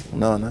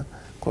 Unaona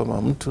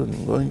kwamba mtu ni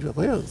mgonjwa,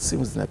 kwa hiyo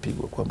simu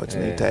zinapigwa kwamba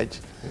tunahitaji.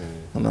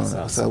 Unaona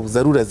kwa sababu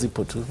dharura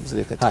zipo tu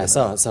zile katika.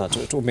 Sawa,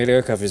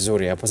 tumeeleweka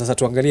vizuri hapo. Sasa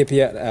tuangalie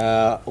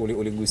pia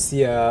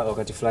uligusia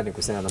wakati fulani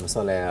kuhusiana na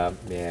masuala ya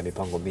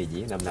mipango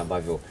miji, namna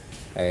ambavyo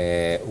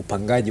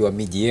upangaji wa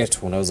miji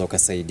yetu unaweza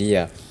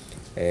ukasaidia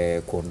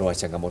kuondoa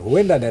changamoto.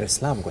 Huenda Dar es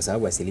Salaam, kwa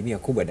sababu asilimia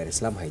kubwa Dar es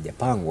Salaam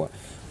haijapangwa,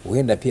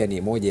 huenda pia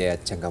ni moja ya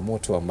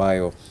changamoto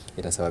ambayo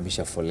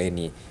itasababisha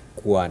foleni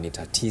kuwa ni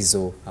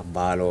tatizo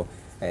ambalo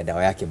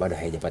dawa yake bado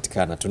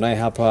haijapatikana. Tunaye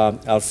hapa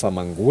Alpha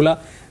Mangula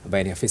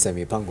ambaye ni afisa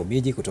mipango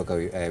miji kutoka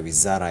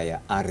Wizara ya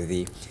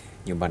Ardhi,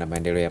 Nyumba na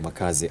Maendeleo ya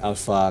Makazi.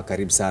 Alpha,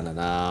 karibu sana,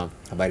 na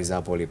habari za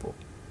hapo ulipo?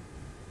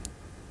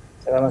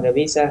 Salama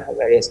kabisa,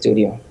 habari ya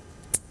studio?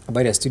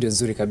 Habari ya studio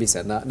nzuri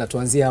kabisa. Na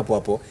tuanzie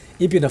hapo.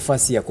 Ipi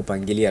nafasi ya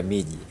kupangilia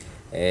miji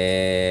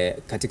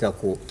katika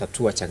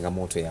kutatua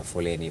changamoto ya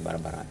foleni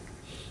barabarani?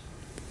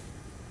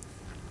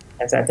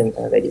 Asante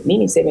mtangazaji. Mimi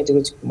niseme tu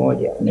kitu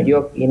kimoja.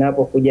 Unajua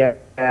inapokuja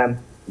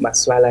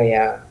masuala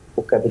ya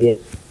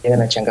kukabiliana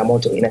na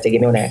changamoto,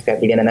 inategemea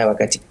unayakabiliana nayo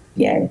wakati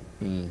gani.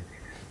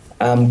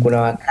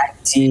 Kuna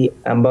wakati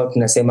ambao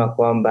tunasema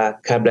kwamba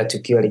kabla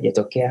tukio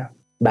halijatokea,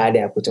 baada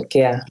ya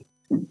kutokea.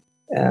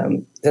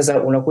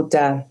 Sasa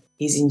unakuta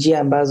hizi njia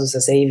ambazo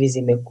sasa hivi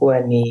zimekuwa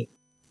ni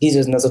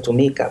hizo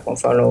zinazotumika, kwa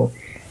mfano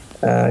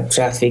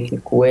traffic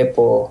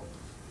kuwepo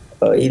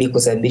ili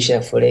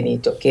kusababisha foleni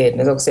itokee.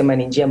 Tunaweza kusema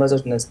ni njia ambazo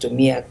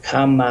tunazitumia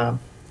kama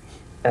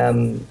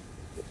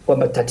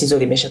kwamba tatizo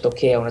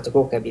limeshatokea,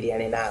 unatakiwa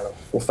kukabiliane nalo.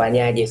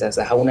 Ufanyaje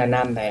sasa? Hauna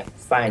namna ya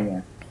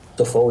kufanya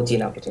tofauti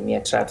na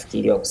kutumia traffic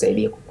ili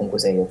wakusaidie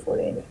kupunguza hiyo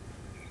foleni.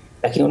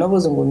 Lakini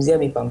unapozungumzia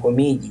mipango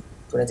miji,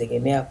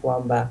 tunategemea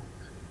kwamba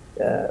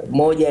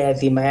moja ya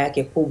dhima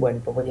yake kubwa ni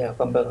pamoja na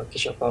kwamba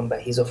kuhakikisha kwamba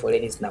hizo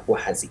foleni zinakuwa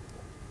hazipo.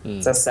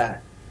 Sasa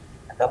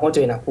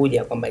changamoto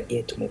inakuja kwamba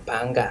je,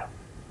 tumepanga,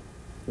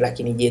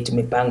 lakini je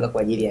tumepanga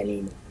kwa ajili ya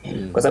nini?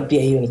 Kwa sababu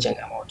pia hiyo ni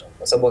changamoto,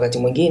 kwa sababu wakati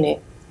mwingine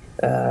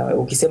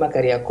ukisema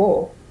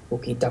Kariakoo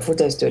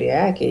ukitafuta historia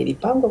yake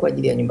ilipangwa kwa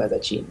ajili ya nyumba za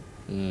chini.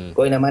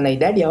 Kwa hiyo ina maana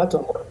idadi ya watu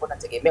ambao walikuwa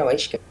wanategemea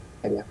waishi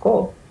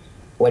Kariakoo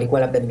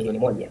walikuwa labda ni milioni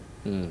 1.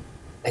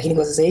 Lakini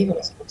kwa sasa hivi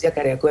unazungumzia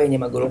Kariakoo yenye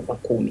magorofa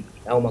 10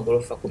 au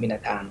magorofa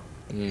 15.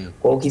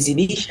 Kwa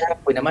ukizidisha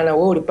hapo ina maana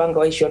wewe ulipanga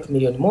waishi watu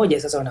milioni 1,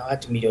 sasa wana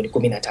watu milioni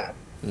 15.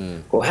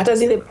 Kwa hata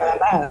zile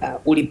barabara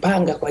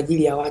ulipanga kwa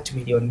ajili ya watu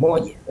milioni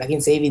 1,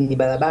 lakini sasa hivi ni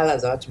barabara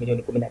za watu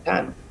milioni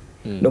 15.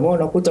 Ndio maana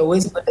unakuta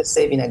uwezi kwenda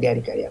sasa hivi na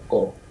gari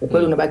Kariakoo.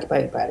 Ukweli unabaki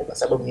pale pale kwa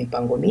sababu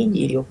mipango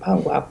miji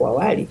iliyopangwa hapo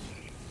awali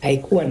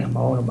haikuwa na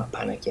maono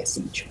mapana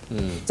kiasi hicho.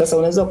 Sasa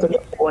unaweza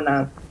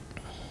kuona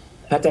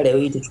hata leo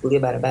hii tuchukulie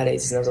barabara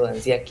hizi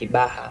zinazoanzia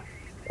Kibaha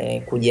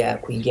kuja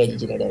kuingia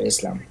jiji la Dar es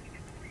Salaam.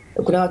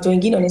 Kuna watu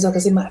wengine wanaweza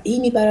wakasema hii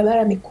ni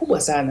barabara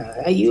mikubwa sana.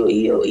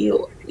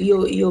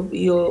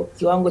 Hiyo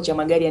kiwango cha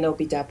magari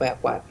yanayopita hapa ya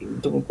kwapi?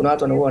 Kuna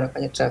watu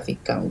wanafanya traffic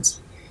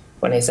counts.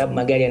 Wanahesabu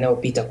magari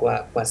yanayopita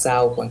kwa saa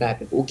au kwa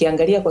ngapi.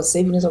 Ukiangalia kwa sasa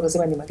hivi unaweza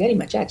ukasema ni magari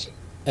machache.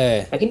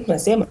 Lakini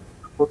tunasema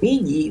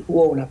miji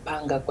huwa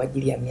unapanga kwa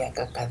ajili ya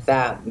miaka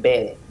kadhaa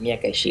mbele,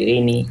 miaka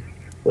 20.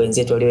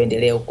 Wenzetu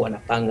walioendelea huko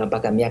wanapanga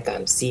mpaka miaka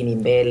 50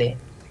 mbele.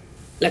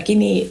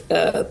 Lakini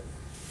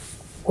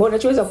kwa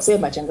unachoweza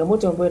kusema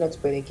changamoto ambayo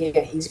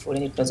inatupelekea hizi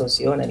foleni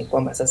tunazoziona ni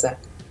kwamba sasa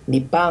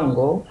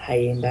mipango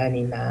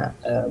haiendani na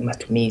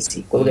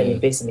matumizi. Kwa lugha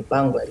nyepesi,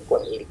 mipango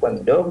ilikuwa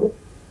midogo,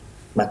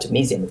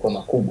 matumizi yamekuwa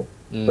makubwa.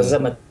 Kwa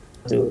sasa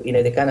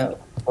inawezekana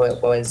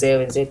kwa wazee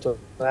wenzetu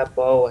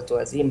hapo au watu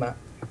wazima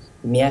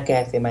miaka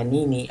ya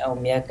 80 au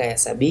miaka ya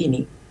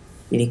 70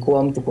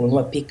 ilikuwa mtu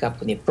kununua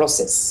pickup ni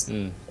process.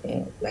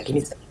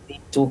 Lakini sasa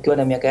tu ukiwa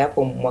na miaka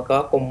yako mwaka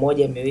wako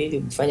 1 2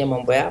 umefanya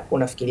mambo yako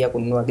unafikiria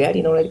kununua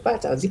gari na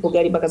unalipata. Zipo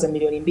gari mpaka za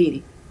milioni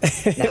 2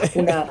 na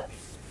hakuna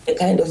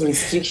kind of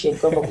restriction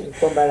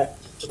kwamba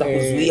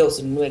tutakuzuia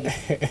usinunue gari.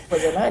 Kwa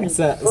zamani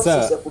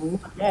process ya kununua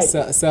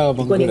gari sawa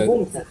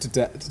Mangula,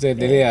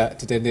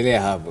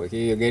 tutaendelea hapo.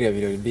 Hiyo gari ya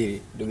milioni 2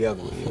 ndugu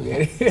yangu, hiyo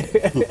gari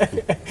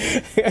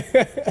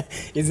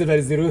hizo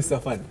baliziruhusu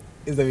afanye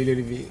hizo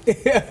milioni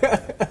 2.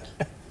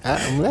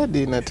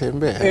 Mradi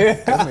inatembea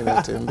kama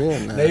inatembea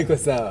na iko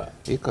sawa,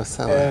 iko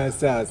sawa.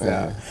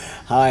 Sawa.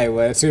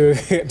 Haya,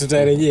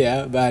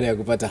 tutarejea baada ya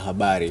kupata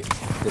habari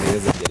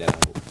tuendeleze mjadala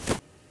huu.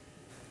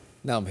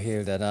 Naam,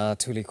 Hilda, na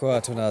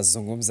tulikuwa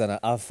tunazungumza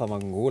na Alpha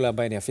Mangula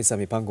ambaye ni afisa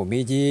mipango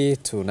miji.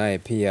 Tunaye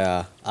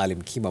pia Ali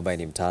Mkima ambaye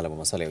ni mtaalamu wa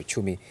masuala ya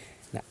uchumi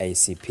na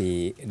ACP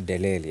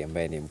Deleli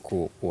ambaye ni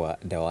mkuu wa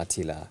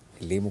dawati la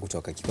elimu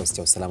kutoka kikosi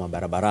cha usalama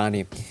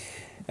barabarani.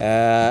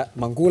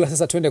 Mangula,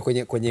 sasa tuende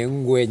kwenye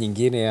ngwe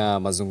nyingine ya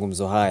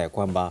mazungumzo haya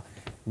kwamba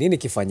nini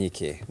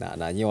kifanyike,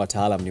 na nyewe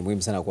wataalamu ni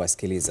muhimu sana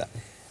kuwasikiliza.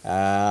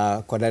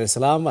 Kwa Dar es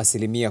Salaam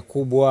asilimia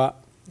kubwa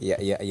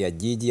ya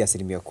jiji,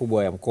 asilimia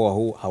kubwa ya mkoa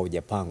huu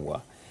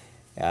haujapangwa.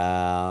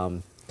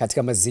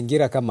 Katika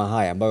mazingira kama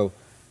haya ambayo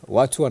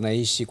watu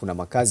wanaishi, kuna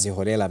makazi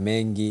holela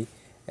mengi,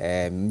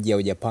 mji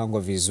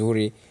haujapangwa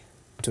vizuri,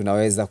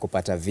 tunaweza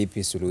kupata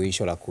vipi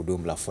suluhisho la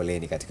kudumu la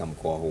foleni katika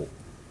mkoa huu?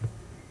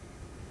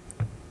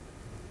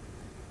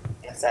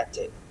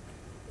 Asante.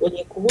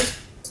 Kwenye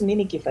kuhusu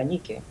nini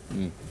kifanyike,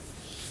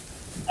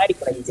 hadi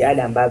kuna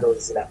jitihada ambazo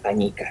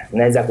zinafanyika.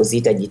 Naweza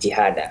kuziita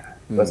jitihada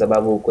kwa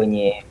sababu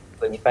kwenye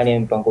fani ya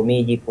mipango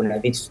miji kuna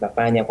vitu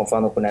tunafanya. Kwa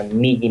mfano kuna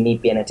miji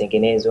mipya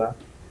inatengenezwa.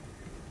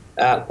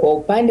 Kwa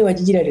upande wa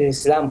jiji la Dar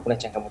es Salaam kuna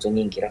changamoto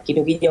nyingi,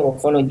 lakini ukija kwa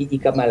mfano jiji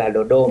kama la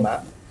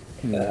Dodoma,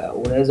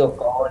 unaweza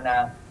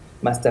ukaona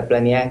master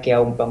plan yake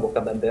au mpango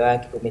kabambe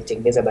wake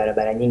umetengeneza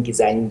barabara nyingi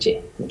za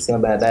nje. Tunasema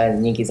barabara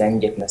nyingi za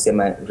nje,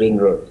 tunasema ring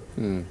road,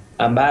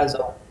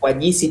 ambazo kwa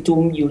jinsi tu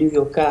mji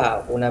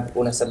ulivyokaa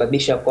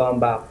unasababisha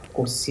kwamba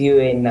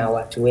kusiwe na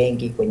watu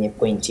wengi kwenye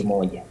pointi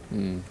moja.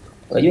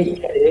 Unajua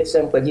jiji la Dar es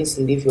Salaam kwa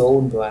jinsi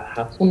lilivyoundwa,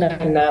 hakuna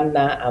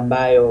namna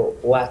ambayo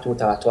watu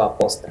utawatoa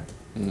posta.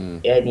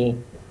 Yaani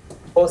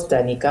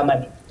posta ni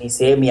kama ni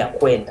sehemu ya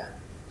kwenda,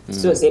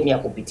 sio sehemu ya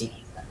kupitiliza.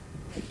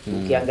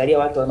 Ukiangalia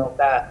watu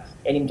wanaokaa,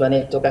 yani mtu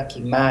anayetoka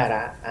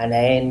Kimara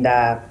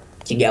anaenda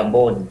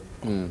Kigamboni,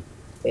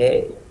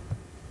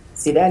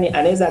 sidhani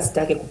anaweza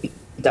asitake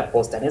kupita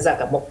posta. Anaweza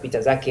akaamua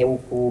kupita zake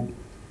huku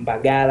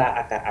Mbagala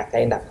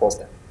akaenda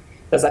posta.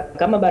 Sasa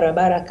kama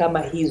barabara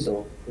kama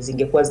hizo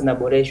zingekuwa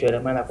zinaboreshwa, ina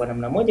maana kwa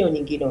namna moja au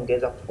nyingine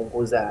ongeza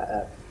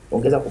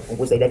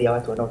kupunguza idadi ya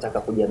watu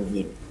wanaotaka kuja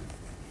mjini.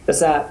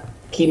 Sasa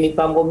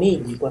kimipango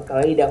miji kwa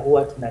kawaida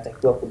huwa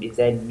tunatakiwa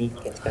kudesign miji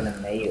katika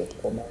namna hiyo,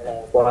 kwa maana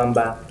ya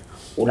kwamba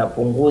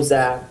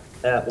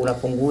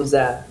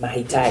unapunguza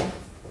mahitaji,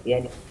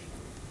 yani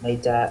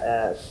naita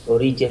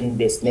origin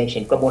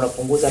destination, kwamba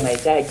unapunguza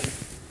mahitaji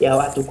ya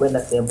watu kwenda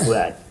sehemu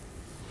fulani.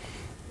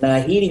 Na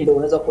hili ndio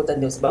unaweza kukuta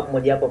ndio sababu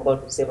moja hapo ambayo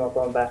tunasema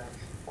kwamba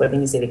kwa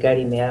nini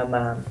serikali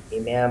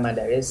imehama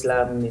Dar es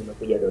Salaam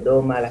imekuja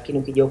Dodoma. Lakini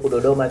ukija huko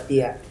Dodoma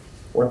pia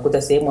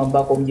unakuta sehemu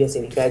ambako mji wa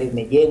serikali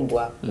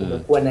umejengwa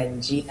umekuwa na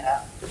njia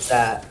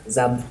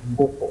za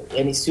mzunguko,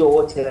 yani sio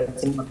wote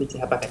lazima wapite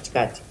hapa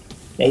katikati,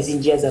 na hizi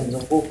njia za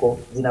mzunguko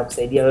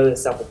zinakusaidia wewe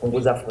sasa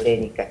kupunguza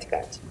foleni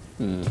katikati.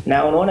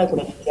 Na unaona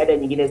kuna jitihada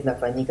nyingine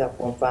zinafanyika.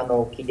 Kwa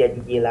mfano ukija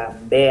jiji la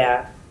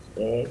Mbeya,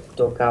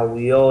 kutoka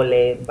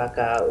Uyole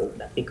mpaka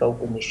unafika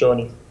huku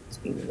mwishoni,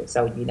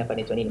 sasa jina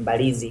panaitwa nini,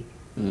 Mbalizi.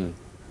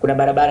 Kuna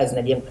barabara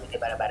zinajengwa,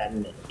 barabara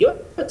 4.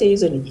 Yote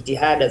hizo ni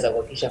jitihada za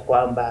kuhakikisha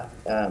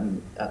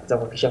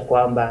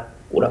kwamba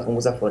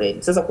unapunguza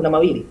foleni. Sasa kuna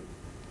mawili,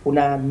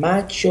 kuna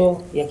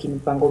macho ya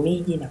kimipango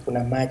miji na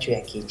kuna macho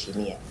ya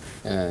kiinjinia.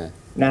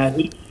 Na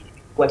hii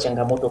kwa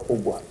changamoto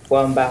kubwa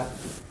kwamba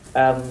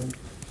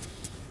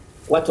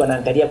watu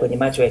wanaangalia kwenye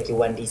macho ya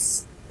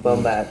kiuhandisi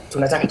kwamba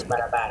tunataka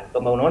barabara,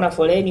 kwamba unaona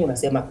foleni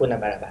unasema kuna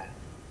barabara.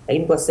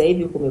 Lakini kwa sasa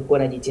hivi kumekuwa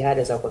na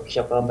jitihada za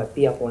kuhakikisha kwamba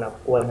pia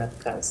kunakuwa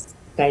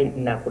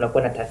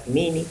na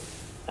tathmini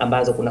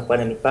ambazo kunakuwa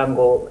na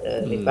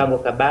mipango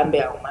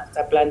kabambe au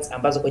master plans,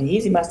 ambazo kwenye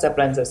hizi master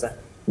plans sasa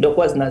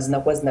ndio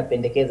zinakuwa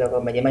zinapendekeza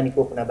kwamba jamani,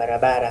 kuna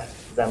barabara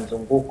za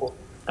mzunguko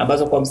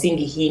ambazo kwa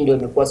msingi hii ndio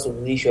imekuwa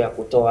suluhisho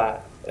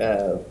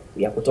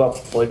ya kutoa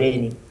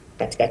foleni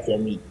katikati ya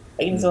miji.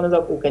 Lakini sasa unaweza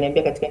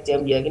ukaniambia katikati ya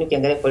mji, lakini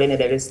ukiangalia foleni ya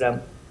Dar es Salaam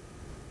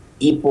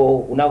ipo,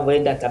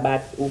 unavyoenda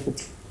Tabata huku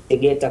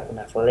Tegeta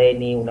kuna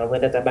foleni,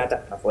 unavyoenda Tabata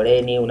kuna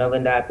foleni,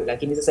 unavyoenda wapi.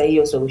 Lakini sasa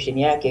hiyo solution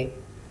yake,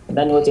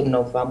 ndani wote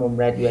mnaofahamu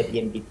mradi wa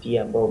DMDP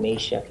ambao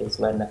umeisha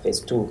phase 1 na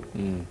phase 2,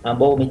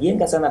 ambao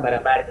umejenga sana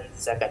barabara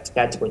za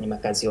katikati kwenye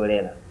makazi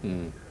holela.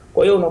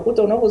 Kwa hiyo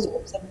unakuta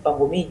unapozungumza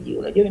mipango miji,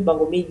 unajua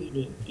mipango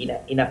miji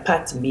ina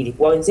part mbili.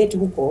 Kwa wenzetu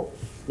huko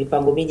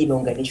mipango miji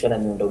imeunganishwa na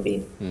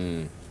miundombinu.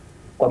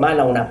 Kwa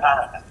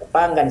maana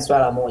kupanga ni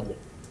swala moja,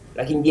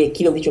 lakini je,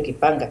 kile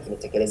ulichokipanga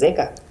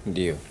kimetekelezeka?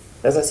 Ndio.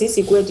 Sasa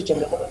sisi kwetu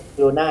changamoto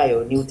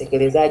tulionayo ni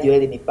utekelezaji wa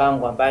ile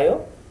mipango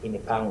ambayo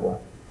imepangwa.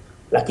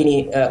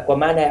 Lakini kwa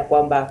maana ya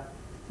kwamba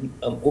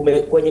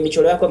kwenye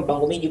michoro yako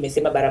mpango miji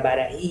umesema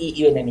barabara hii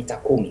iwe na mita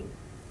 10.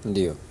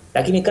 Ndio.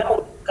 Lakini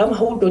kama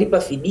hutolipa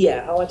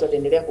fidia, hao watu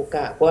wataendelea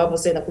kukaa. Kwa hapo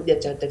sasa inakuja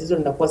tatizo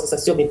linakuwa sasa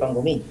sio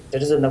mipango miji.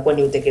 Tatizo linakuwa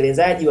ni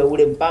utekelezaji wa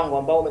ule mpango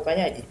ambao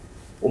umefanyaje?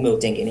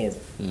 Umeutengeneza.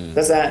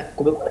 Sasa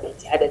kumekuwa na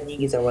jitihada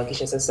nyingi za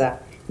kuhakikisha sasa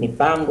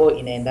mipango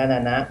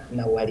inaendana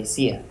na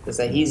uhalisia.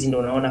 Sasa hizi ndio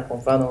unaona kwa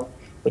mfano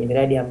kwenye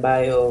miradi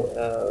ambayo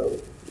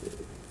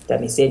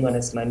TAMISEMI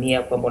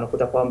wanasimamia kwamba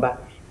unakuta kwamba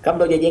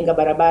kabla hujajenga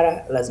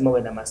barabara lazima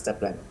uwe na master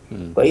plan.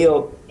 Kwa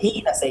hiyo hii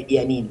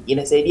inasaidia nini?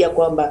 Inasaidia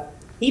kwamba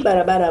hii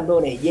barabara ambayo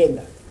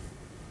unaijenga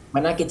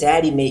manake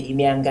tayari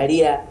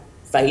imeangalia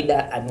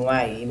faida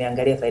anuai,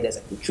 imeangalia faida za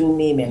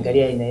kiuchumi,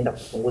 imeangalia inaenda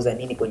kupunguza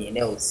nini kwenye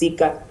eneo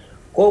husika.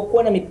 Kwa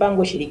kuwa na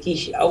mipango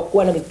shirikishi au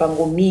kuwa na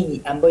mipango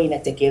miji ambayo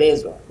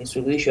inatekelezwa ni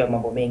suluhisho ya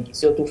mambo mengi,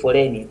 sio tu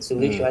foleni, ni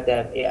suluhisho hata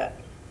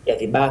ya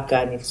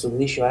vibaka, ni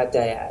suluhisho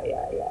hata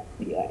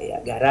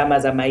ya gharama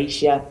za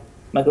maisha.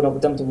 Maana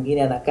unakuta mtu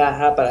mwingine anakaa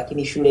hapa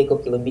lakini shule iko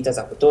kilomita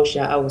za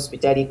kutosha au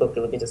hospitali iko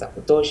kilomita za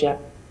kutosha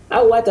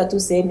au hata tu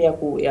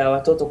sehemu ya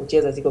watoto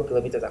kucheza ziko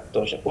kilomita za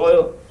kutosha. Kwa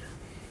hiyo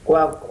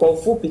kwa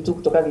ufupi tu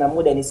kutokana na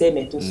muda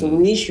niseme tu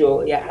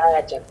suluhisho ya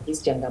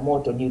hizi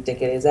changamoto ni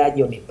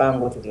utekelezaji wa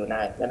mipango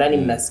tulionayo. Nadhani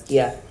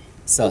mnasikia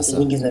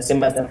nyingi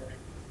zinasema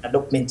na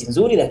document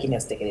nzuri lakini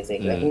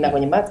hasitekelezeki. Lakini na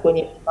kwenye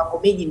mipango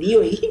miji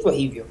ndio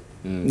hivyo.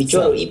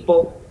 Michoro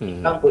ipo,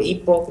 mipango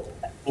ipo,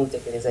 ni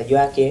utekelezaji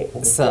wake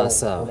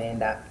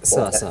unaenda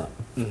sasa.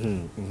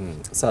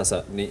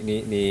 Sasa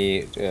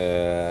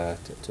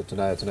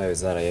tunayo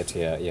wizara yetu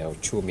ya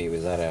uchumi,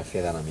 wizara ya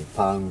fedha na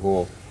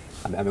mipango.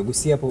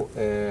 Amegusia hapo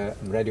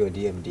mradi wa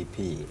DMDP,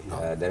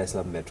 Dar es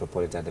Salaam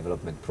Metropolitan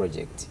Development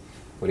Project.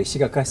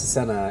 Ulishika kasi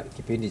sana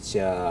kipindi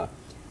cha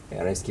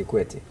Rais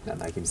Kikwete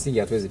na kimsingi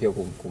hatuwezi pia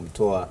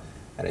kumtoa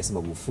Rais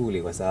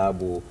Magufuli kwa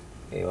sababu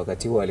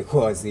wakati huo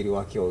alikuwa waziri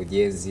wake wa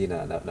ujenzi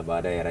na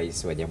baadaye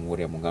rais wa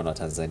Jamhuri ya Muungano wa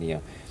Tanzania.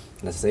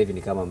 Na sasa hivi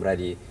ni kama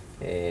mradi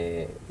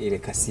ile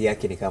kasi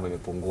yake ni kama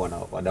imepungua, na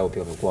wadau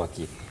pia wamekuwa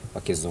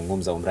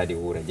wakizungumza mradi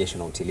huu rejesho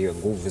na utiliwe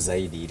nguvu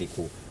zaidi ili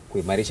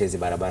kuimarisha hizi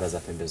barabara za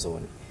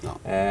pembezoni.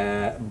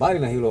 Mbali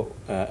na hilo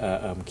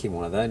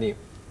Mkimo, nadhani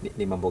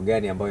ni mambo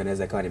gani ambayo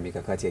yanaweza kawa ni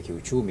mikakati ya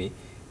kiuchumi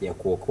ya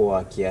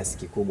kuokoa kiasi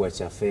kikubwa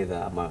cha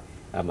fedha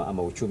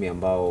ama uchumi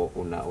ambao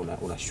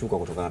unashuka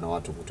kutokana na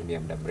watu kutumia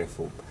muda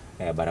mrefu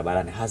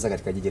barabarani, hasa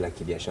katika jiji la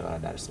kibiashara la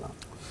Dar es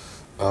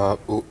Salaam?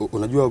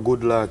 Unajua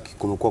good luck,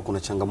 kumekuwa kuna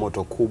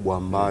changamoto kubwa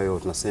ambayo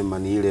tunasema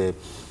ni ile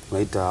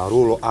tunaita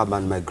rural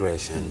urban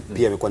migration.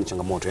 Pia imekuwa ni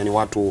changamoto, yani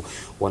watu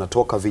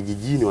wanatoka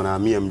vijijini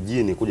wanahamia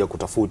mjini kuja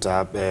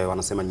kutafuta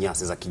wanasema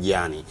nyasi za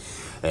kijani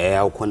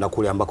au kwenda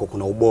kule ambako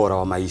kuna ubora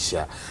wa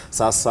maisha.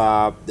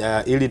 Sasa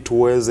ili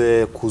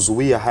tuweze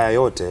kuzuia haya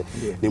yote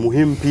ni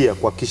muhimu pia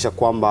kuhakikisha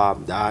kwamba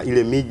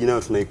ile miji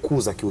nayo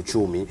tunaikuza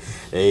kiuchumi,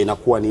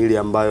 inakuwa ni ile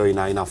ambayo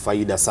ina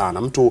faida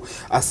sana. Mtu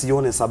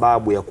asione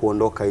sababu ya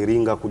kuondoka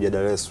Iringa kuja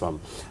Dar es Salaam,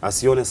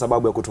 asione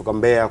sababu ya kutoka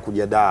Mbeya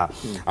kuja Dar.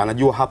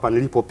 Anajua hapa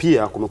nilipo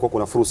pia kumekuwa kumekuwa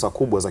kuna fursa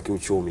kubwa za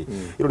kiuchumi.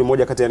 Hilo ni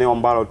moja kati ya eneo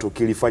ambalo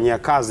tukilifanyia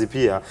kazi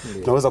pia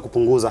tunaweza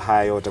kupunguza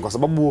haya yote, kwa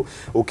sababu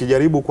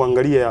ukijaribu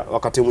kuangalia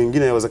wakati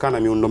mwingine inawezekana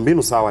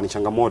miundombinu sawa ni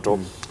changamoto,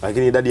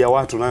 lakini idadi ya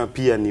watu nayo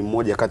pia ni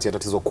moja kati ya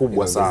tatizo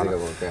kubwa sana.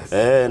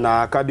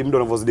 Na kadri muda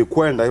unavyozidi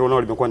kwenda hilo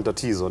nalo limekuwa ni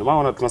tatizo. Ndio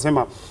maana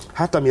tunasema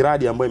hata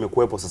miradi ambayo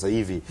imekuwepo sasa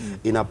hivi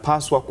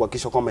inapaswa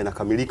kuhakikisha kwamba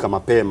inakamilika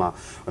mapema.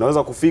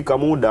 Unaweza kufika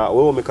muda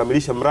wewe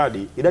umekamilisha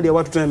mradi, idadi ya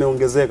watu tena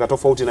imeongezeka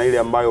tofauti na ile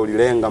ambayo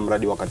ulilenga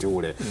mradi wakati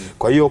ule.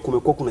 Kwa hiyo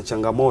kumekuwa kuna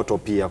changamoto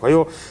pia. Kwa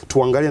hiyo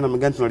tuangalie namna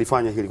gani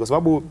tunalifanya hili, kwa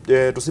sababu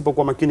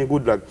tusipokuwa makini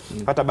good luck,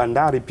 hata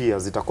bandari pia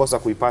zitakosa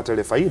kuipata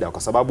ile faida,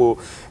 kwa sababu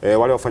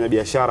wale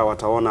wafanyabiashara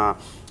wataona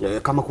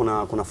kama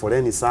kuna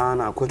foleni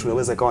sana kwetu,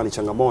 inaweza ikawa ni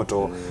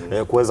changamoto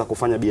kuweza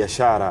kufanya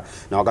biashara,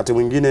 na wakati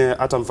mwingine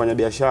hata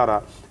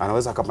mfanyabiashara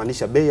anaweza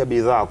akapandisha bei ya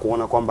bidhaa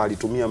kuona kwamba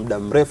alitumia muda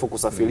mrefu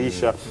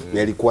kusafirisha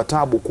na ilikuwa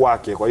tabu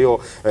kwake. Kwa hiyo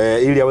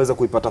ili aweze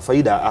kuipata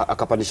faida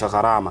akapandisha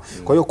gharama.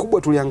 Kwa hiyo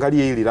kubwa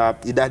tuliangalie hili la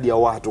idadi ya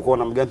watu, kwa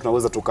namna gani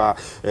tunaweza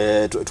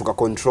tuka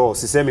control.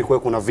 Sisemi kwa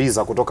kuna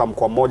visa kutoka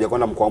mkoa mmoja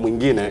kwenda mkoa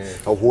mwingine,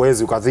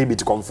 huwezi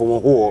ukadhibiti kwa mfumo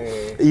huo,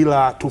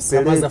 ila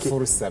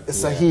tupeleke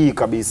sahihi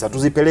kabisa,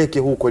 tuzipeleke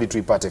huko ili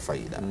tuipate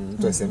faida.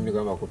 Tusemeni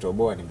kwamba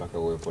kutoboa ni mpaka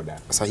uwepo da.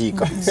 Sahihi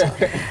kabisa.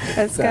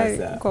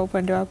 Sasa kwa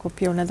upande wako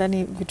pia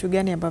unadhani vitu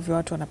gani ambavyo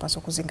watu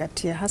wanapaswa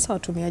kuzingatia, hasa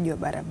watumiaji wa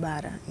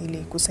barabara, ili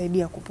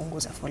kusaidia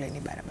kupunguza foleni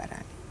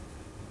barabarani?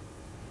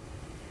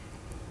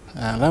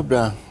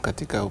 Labda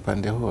katika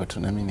upande huo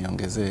tunami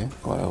niongezee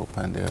kwa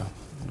upande wa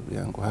ndugu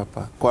yangu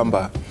hapa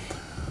kwamba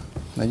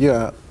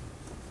najua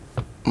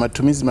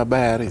matumizi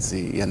mabaya ya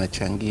ardhi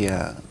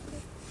yanachangia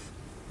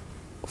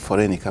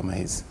foleni kama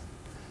hizi.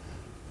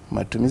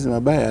 Matumizi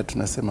mabaya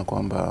tunasema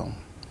kwamba,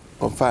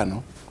 kwa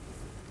mfano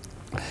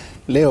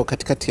leo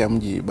katikati ya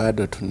mji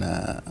bado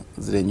tuna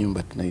zile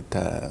nyumba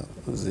tunaita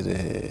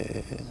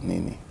zile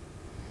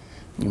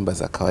nyumba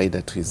za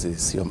kawaida tu, hizi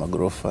sio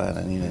magorofa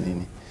na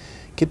nini.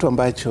 Kitu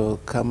ambacho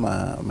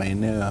kama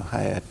maeneo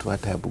haya tu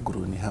hata ya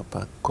Buguruni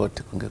hapa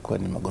kote kungekuwa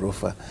ni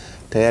magorofa,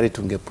 tayari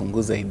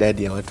tungepunguza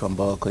idadi ya watu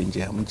ambao wako nje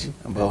ya mji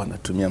ambao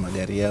wanatumia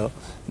magari yao,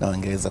 na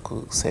wangeweza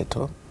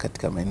kuseto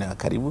katika maeneo ya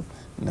karibu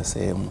na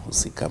sehemu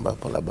husika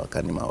ambapo labda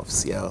kani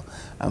maofisi yao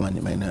ama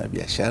ni maeneo ya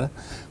biashara.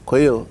 Kwa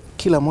hiyo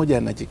kila mmoja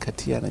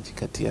anajikatia.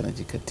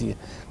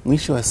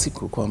 Mwisho wa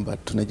siku kwamba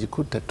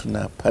tunajikuta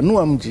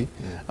tunapanua mji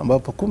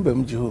ambapo kumbe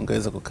mji huu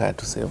ungeweza kukaa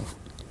tu sehemu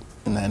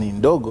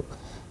ndogo.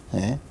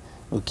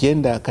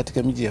 Ukienda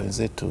katika miji ya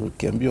wenzetu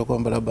ukiambiwa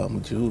kwamba labda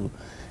mji huu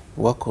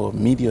wako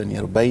milioni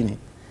 40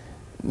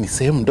 ni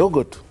sehemu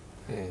ndogo tu.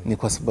 Ni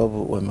kwa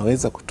sababu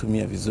wameweza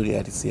kutumia vizuri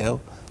ardhi yao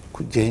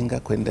kujenga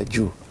kwenda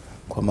juu,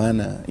 kwa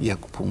maana ya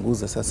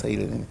kupunguza sasa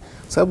ile nini.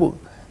 Sababu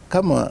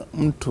kama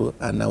mtu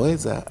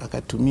anaweza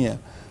akatumia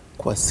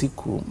kwa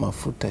siku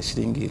mafuta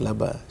shilingi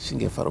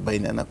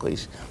 40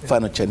 anakoishi,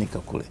 mfano Chanika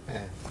kule,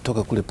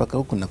 kutoka kule paka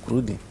huku na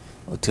kurudi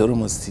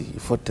almost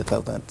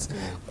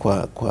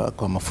 40,000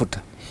 kwa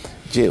mafuta.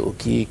 Je,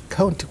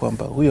 ukikaunti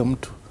kwamba huyo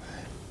mtu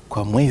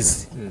kwa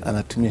mwezi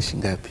anatumia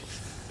shingapi?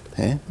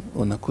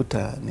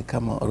 Unakuta ni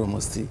kama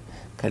almost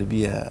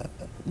karibia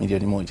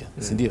milioni 1,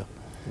 si ndio?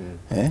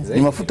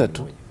 Ni mafuta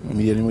tu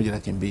milioni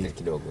 1,200,000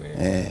 kidogo.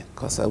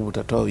 Kwa sababu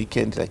utatoa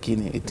weekend,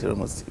 lakini it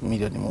almost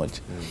milioni 1.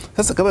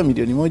 Sasa kama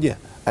milioni 1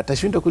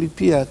 atashindwa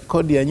kulipia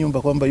kodi ya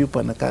nyumba kwamba yupo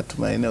anakaa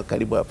tu maeneo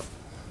karibu hapa.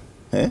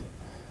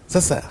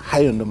 Sasa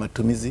hayo ndo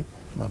matumizi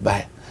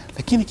mabaya.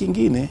 Lakini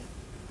kingine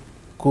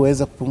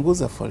kuweza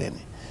kupunguza foleni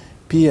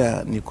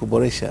pia ni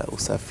kuboresha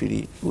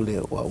usafiri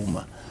ule wa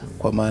umma,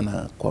 kwa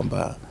maana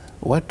kwamba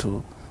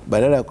watu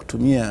badala ya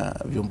kutumia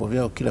vyombo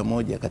vyao kila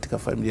moja katika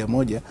familia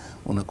moja,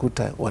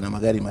 unakuta wana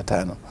magari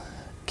 5.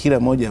 Kila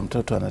moja,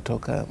 mtoto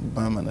anatoka,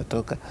 mama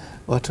anatoka,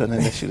 watu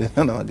wanaenda shule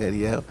na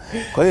magari yao.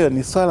 Kwa hiyo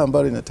ni swala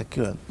ambalo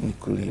linatakiwa ni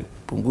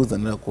kulipunguza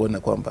na kuona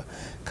kwamba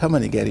kama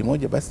ni gari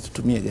moja basi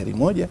tutumie gari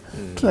moja,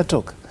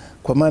 tunatoka.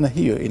 Kwa maana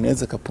hiyo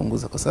inaweza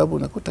kupunguza, kwa sababu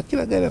unakuta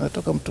kila gari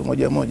anatoka mtu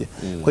moja.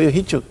 Kwa hiyo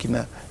hicho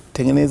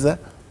kinatengeneza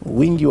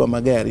wingi wa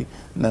magari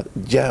na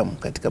jam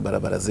katika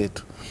barabara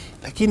zetu.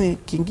 Lakini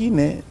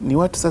kingine ni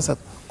watu sasa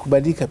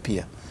kubadilika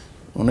pia.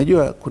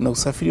 Unajua kuna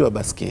usafiri wa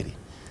baskeli.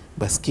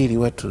 Baskeli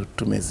watu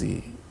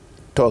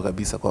tumezitoa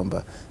kabisa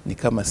kwamba ni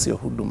kama sio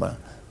huduma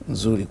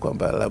nzuri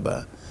kwamba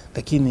labda,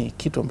 lakini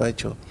kitu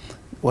ambacho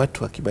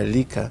watu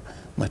wakibadilika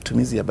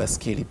matumizi ya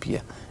baskeli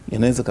pia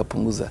yanaweza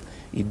kupunguza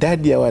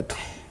idadi ya watu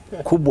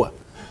kubwa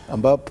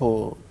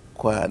ambapo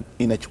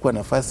inachukua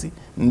nafasi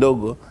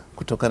ndogo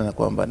kutokana na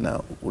kwamba na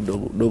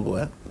udogo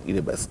wa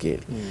ile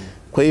baskeli.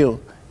 Kwa hiyo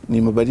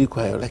ni mabadiliko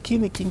hayo.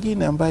 Lakini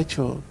kingine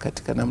ambacho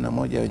katika namna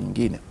moja au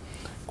nyingine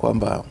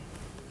kwamba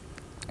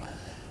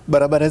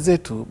barabara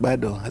zetu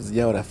bado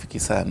hazijawa rafiki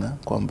sana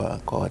kwamba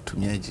kwa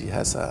watumiaji,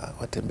 hasa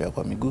watembea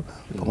kwa miguu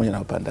pamoja na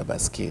wapanda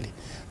baskeli,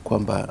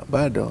 kwamba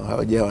bado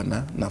hawajawa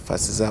na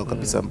nafasi zao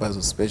kabisa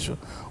ambazo special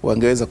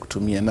wangeweza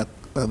kutumia. Na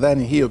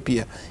nadhani hiyo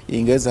pia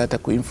ingeweza hata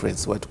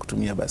kuinfluence watu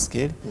kutumia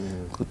baskeli,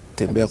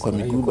 kutembea kwa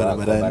miguu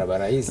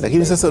barabarani.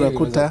 Lakini sasa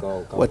unakuta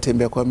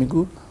watembea kwa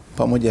miguu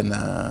pamoja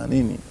na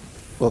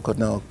wako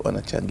nao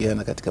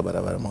wanachangiana katika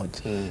barabara moja.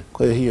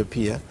 Kwa hiyo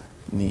pia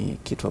ni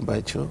kitu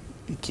ambacho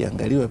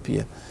ikiangaliwa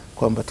pia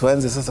kwamba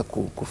tuanze sasa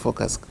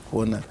kufocus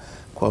kuona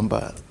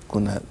kwamba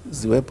kuna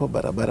ziwepo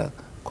barabara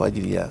kwa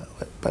ajili ya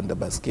panda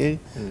baskeli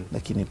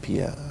lakini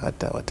pia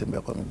hata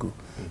watembea kwa miguu.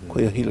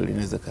 Kwa hiyo hilo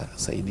linaweza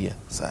kusaidia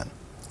sana.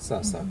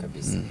 Sawa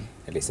kabisa.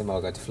 Alisema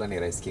wakati fulani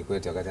Rais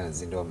Kikwete wakati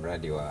anazindua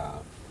mradi wa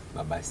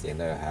mabasi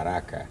yaendayo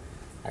haraka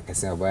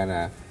akasema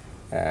bwana,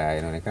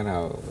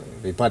 inaonekana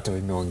vipato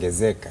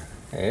vimeongezeka.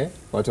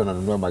 Watu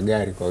wananunua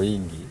magari kwa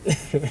wingi.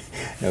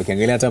 Na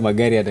ukiangalia hata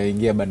magari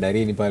yanayoingia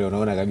bandarini pale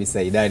unaona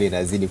kabisa idadi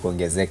inazidi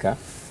kuongezeka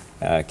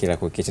kila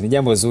kukicha. Ni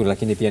jambo zuri,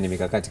 lakini pia ni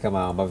mikakati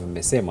kama ambavyo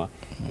mmesema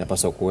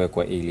inapaswa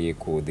kuwekwa ili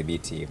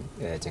kudhibiti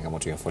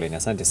changamoto ya foleni.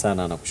 Asante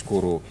sana na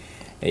kushukuru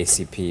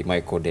ACP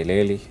Michael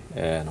Deleli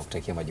na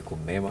kutakia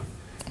majukumu mema.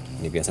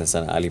 Ni pia asante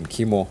sana Ali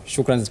Mkimo.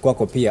 Shukrani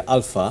kwako pia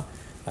Alpha.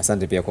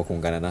 Asante pia kwa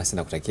kuungana nasi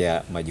na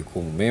kutakia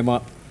majukumu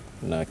mema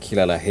na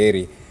kila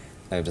laheri.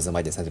 Na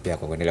mtazamaji, asante pia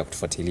kwa kuendelea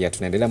kutufuatilia.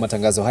 Tunaendelea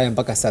matangazo haya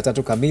mpaka saa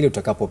 3 kamili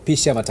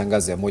utakapopisha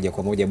matangazo ya moja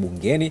kwa moja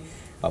bungeni.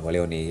 Hapo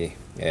leo ni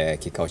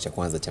kikao cha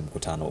kwanza cha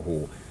mkutano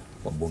huu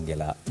wa bunge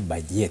la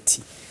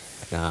bajeti.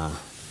 Na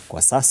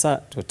kwa sasa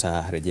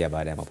tutarejea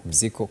baada ya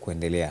mapumziko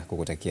kuendelea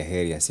kukutakia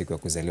heri ya siku ya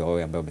kuzaliwa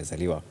wewe ambaye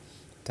umezaliwa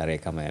tarehe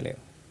kama ya leo.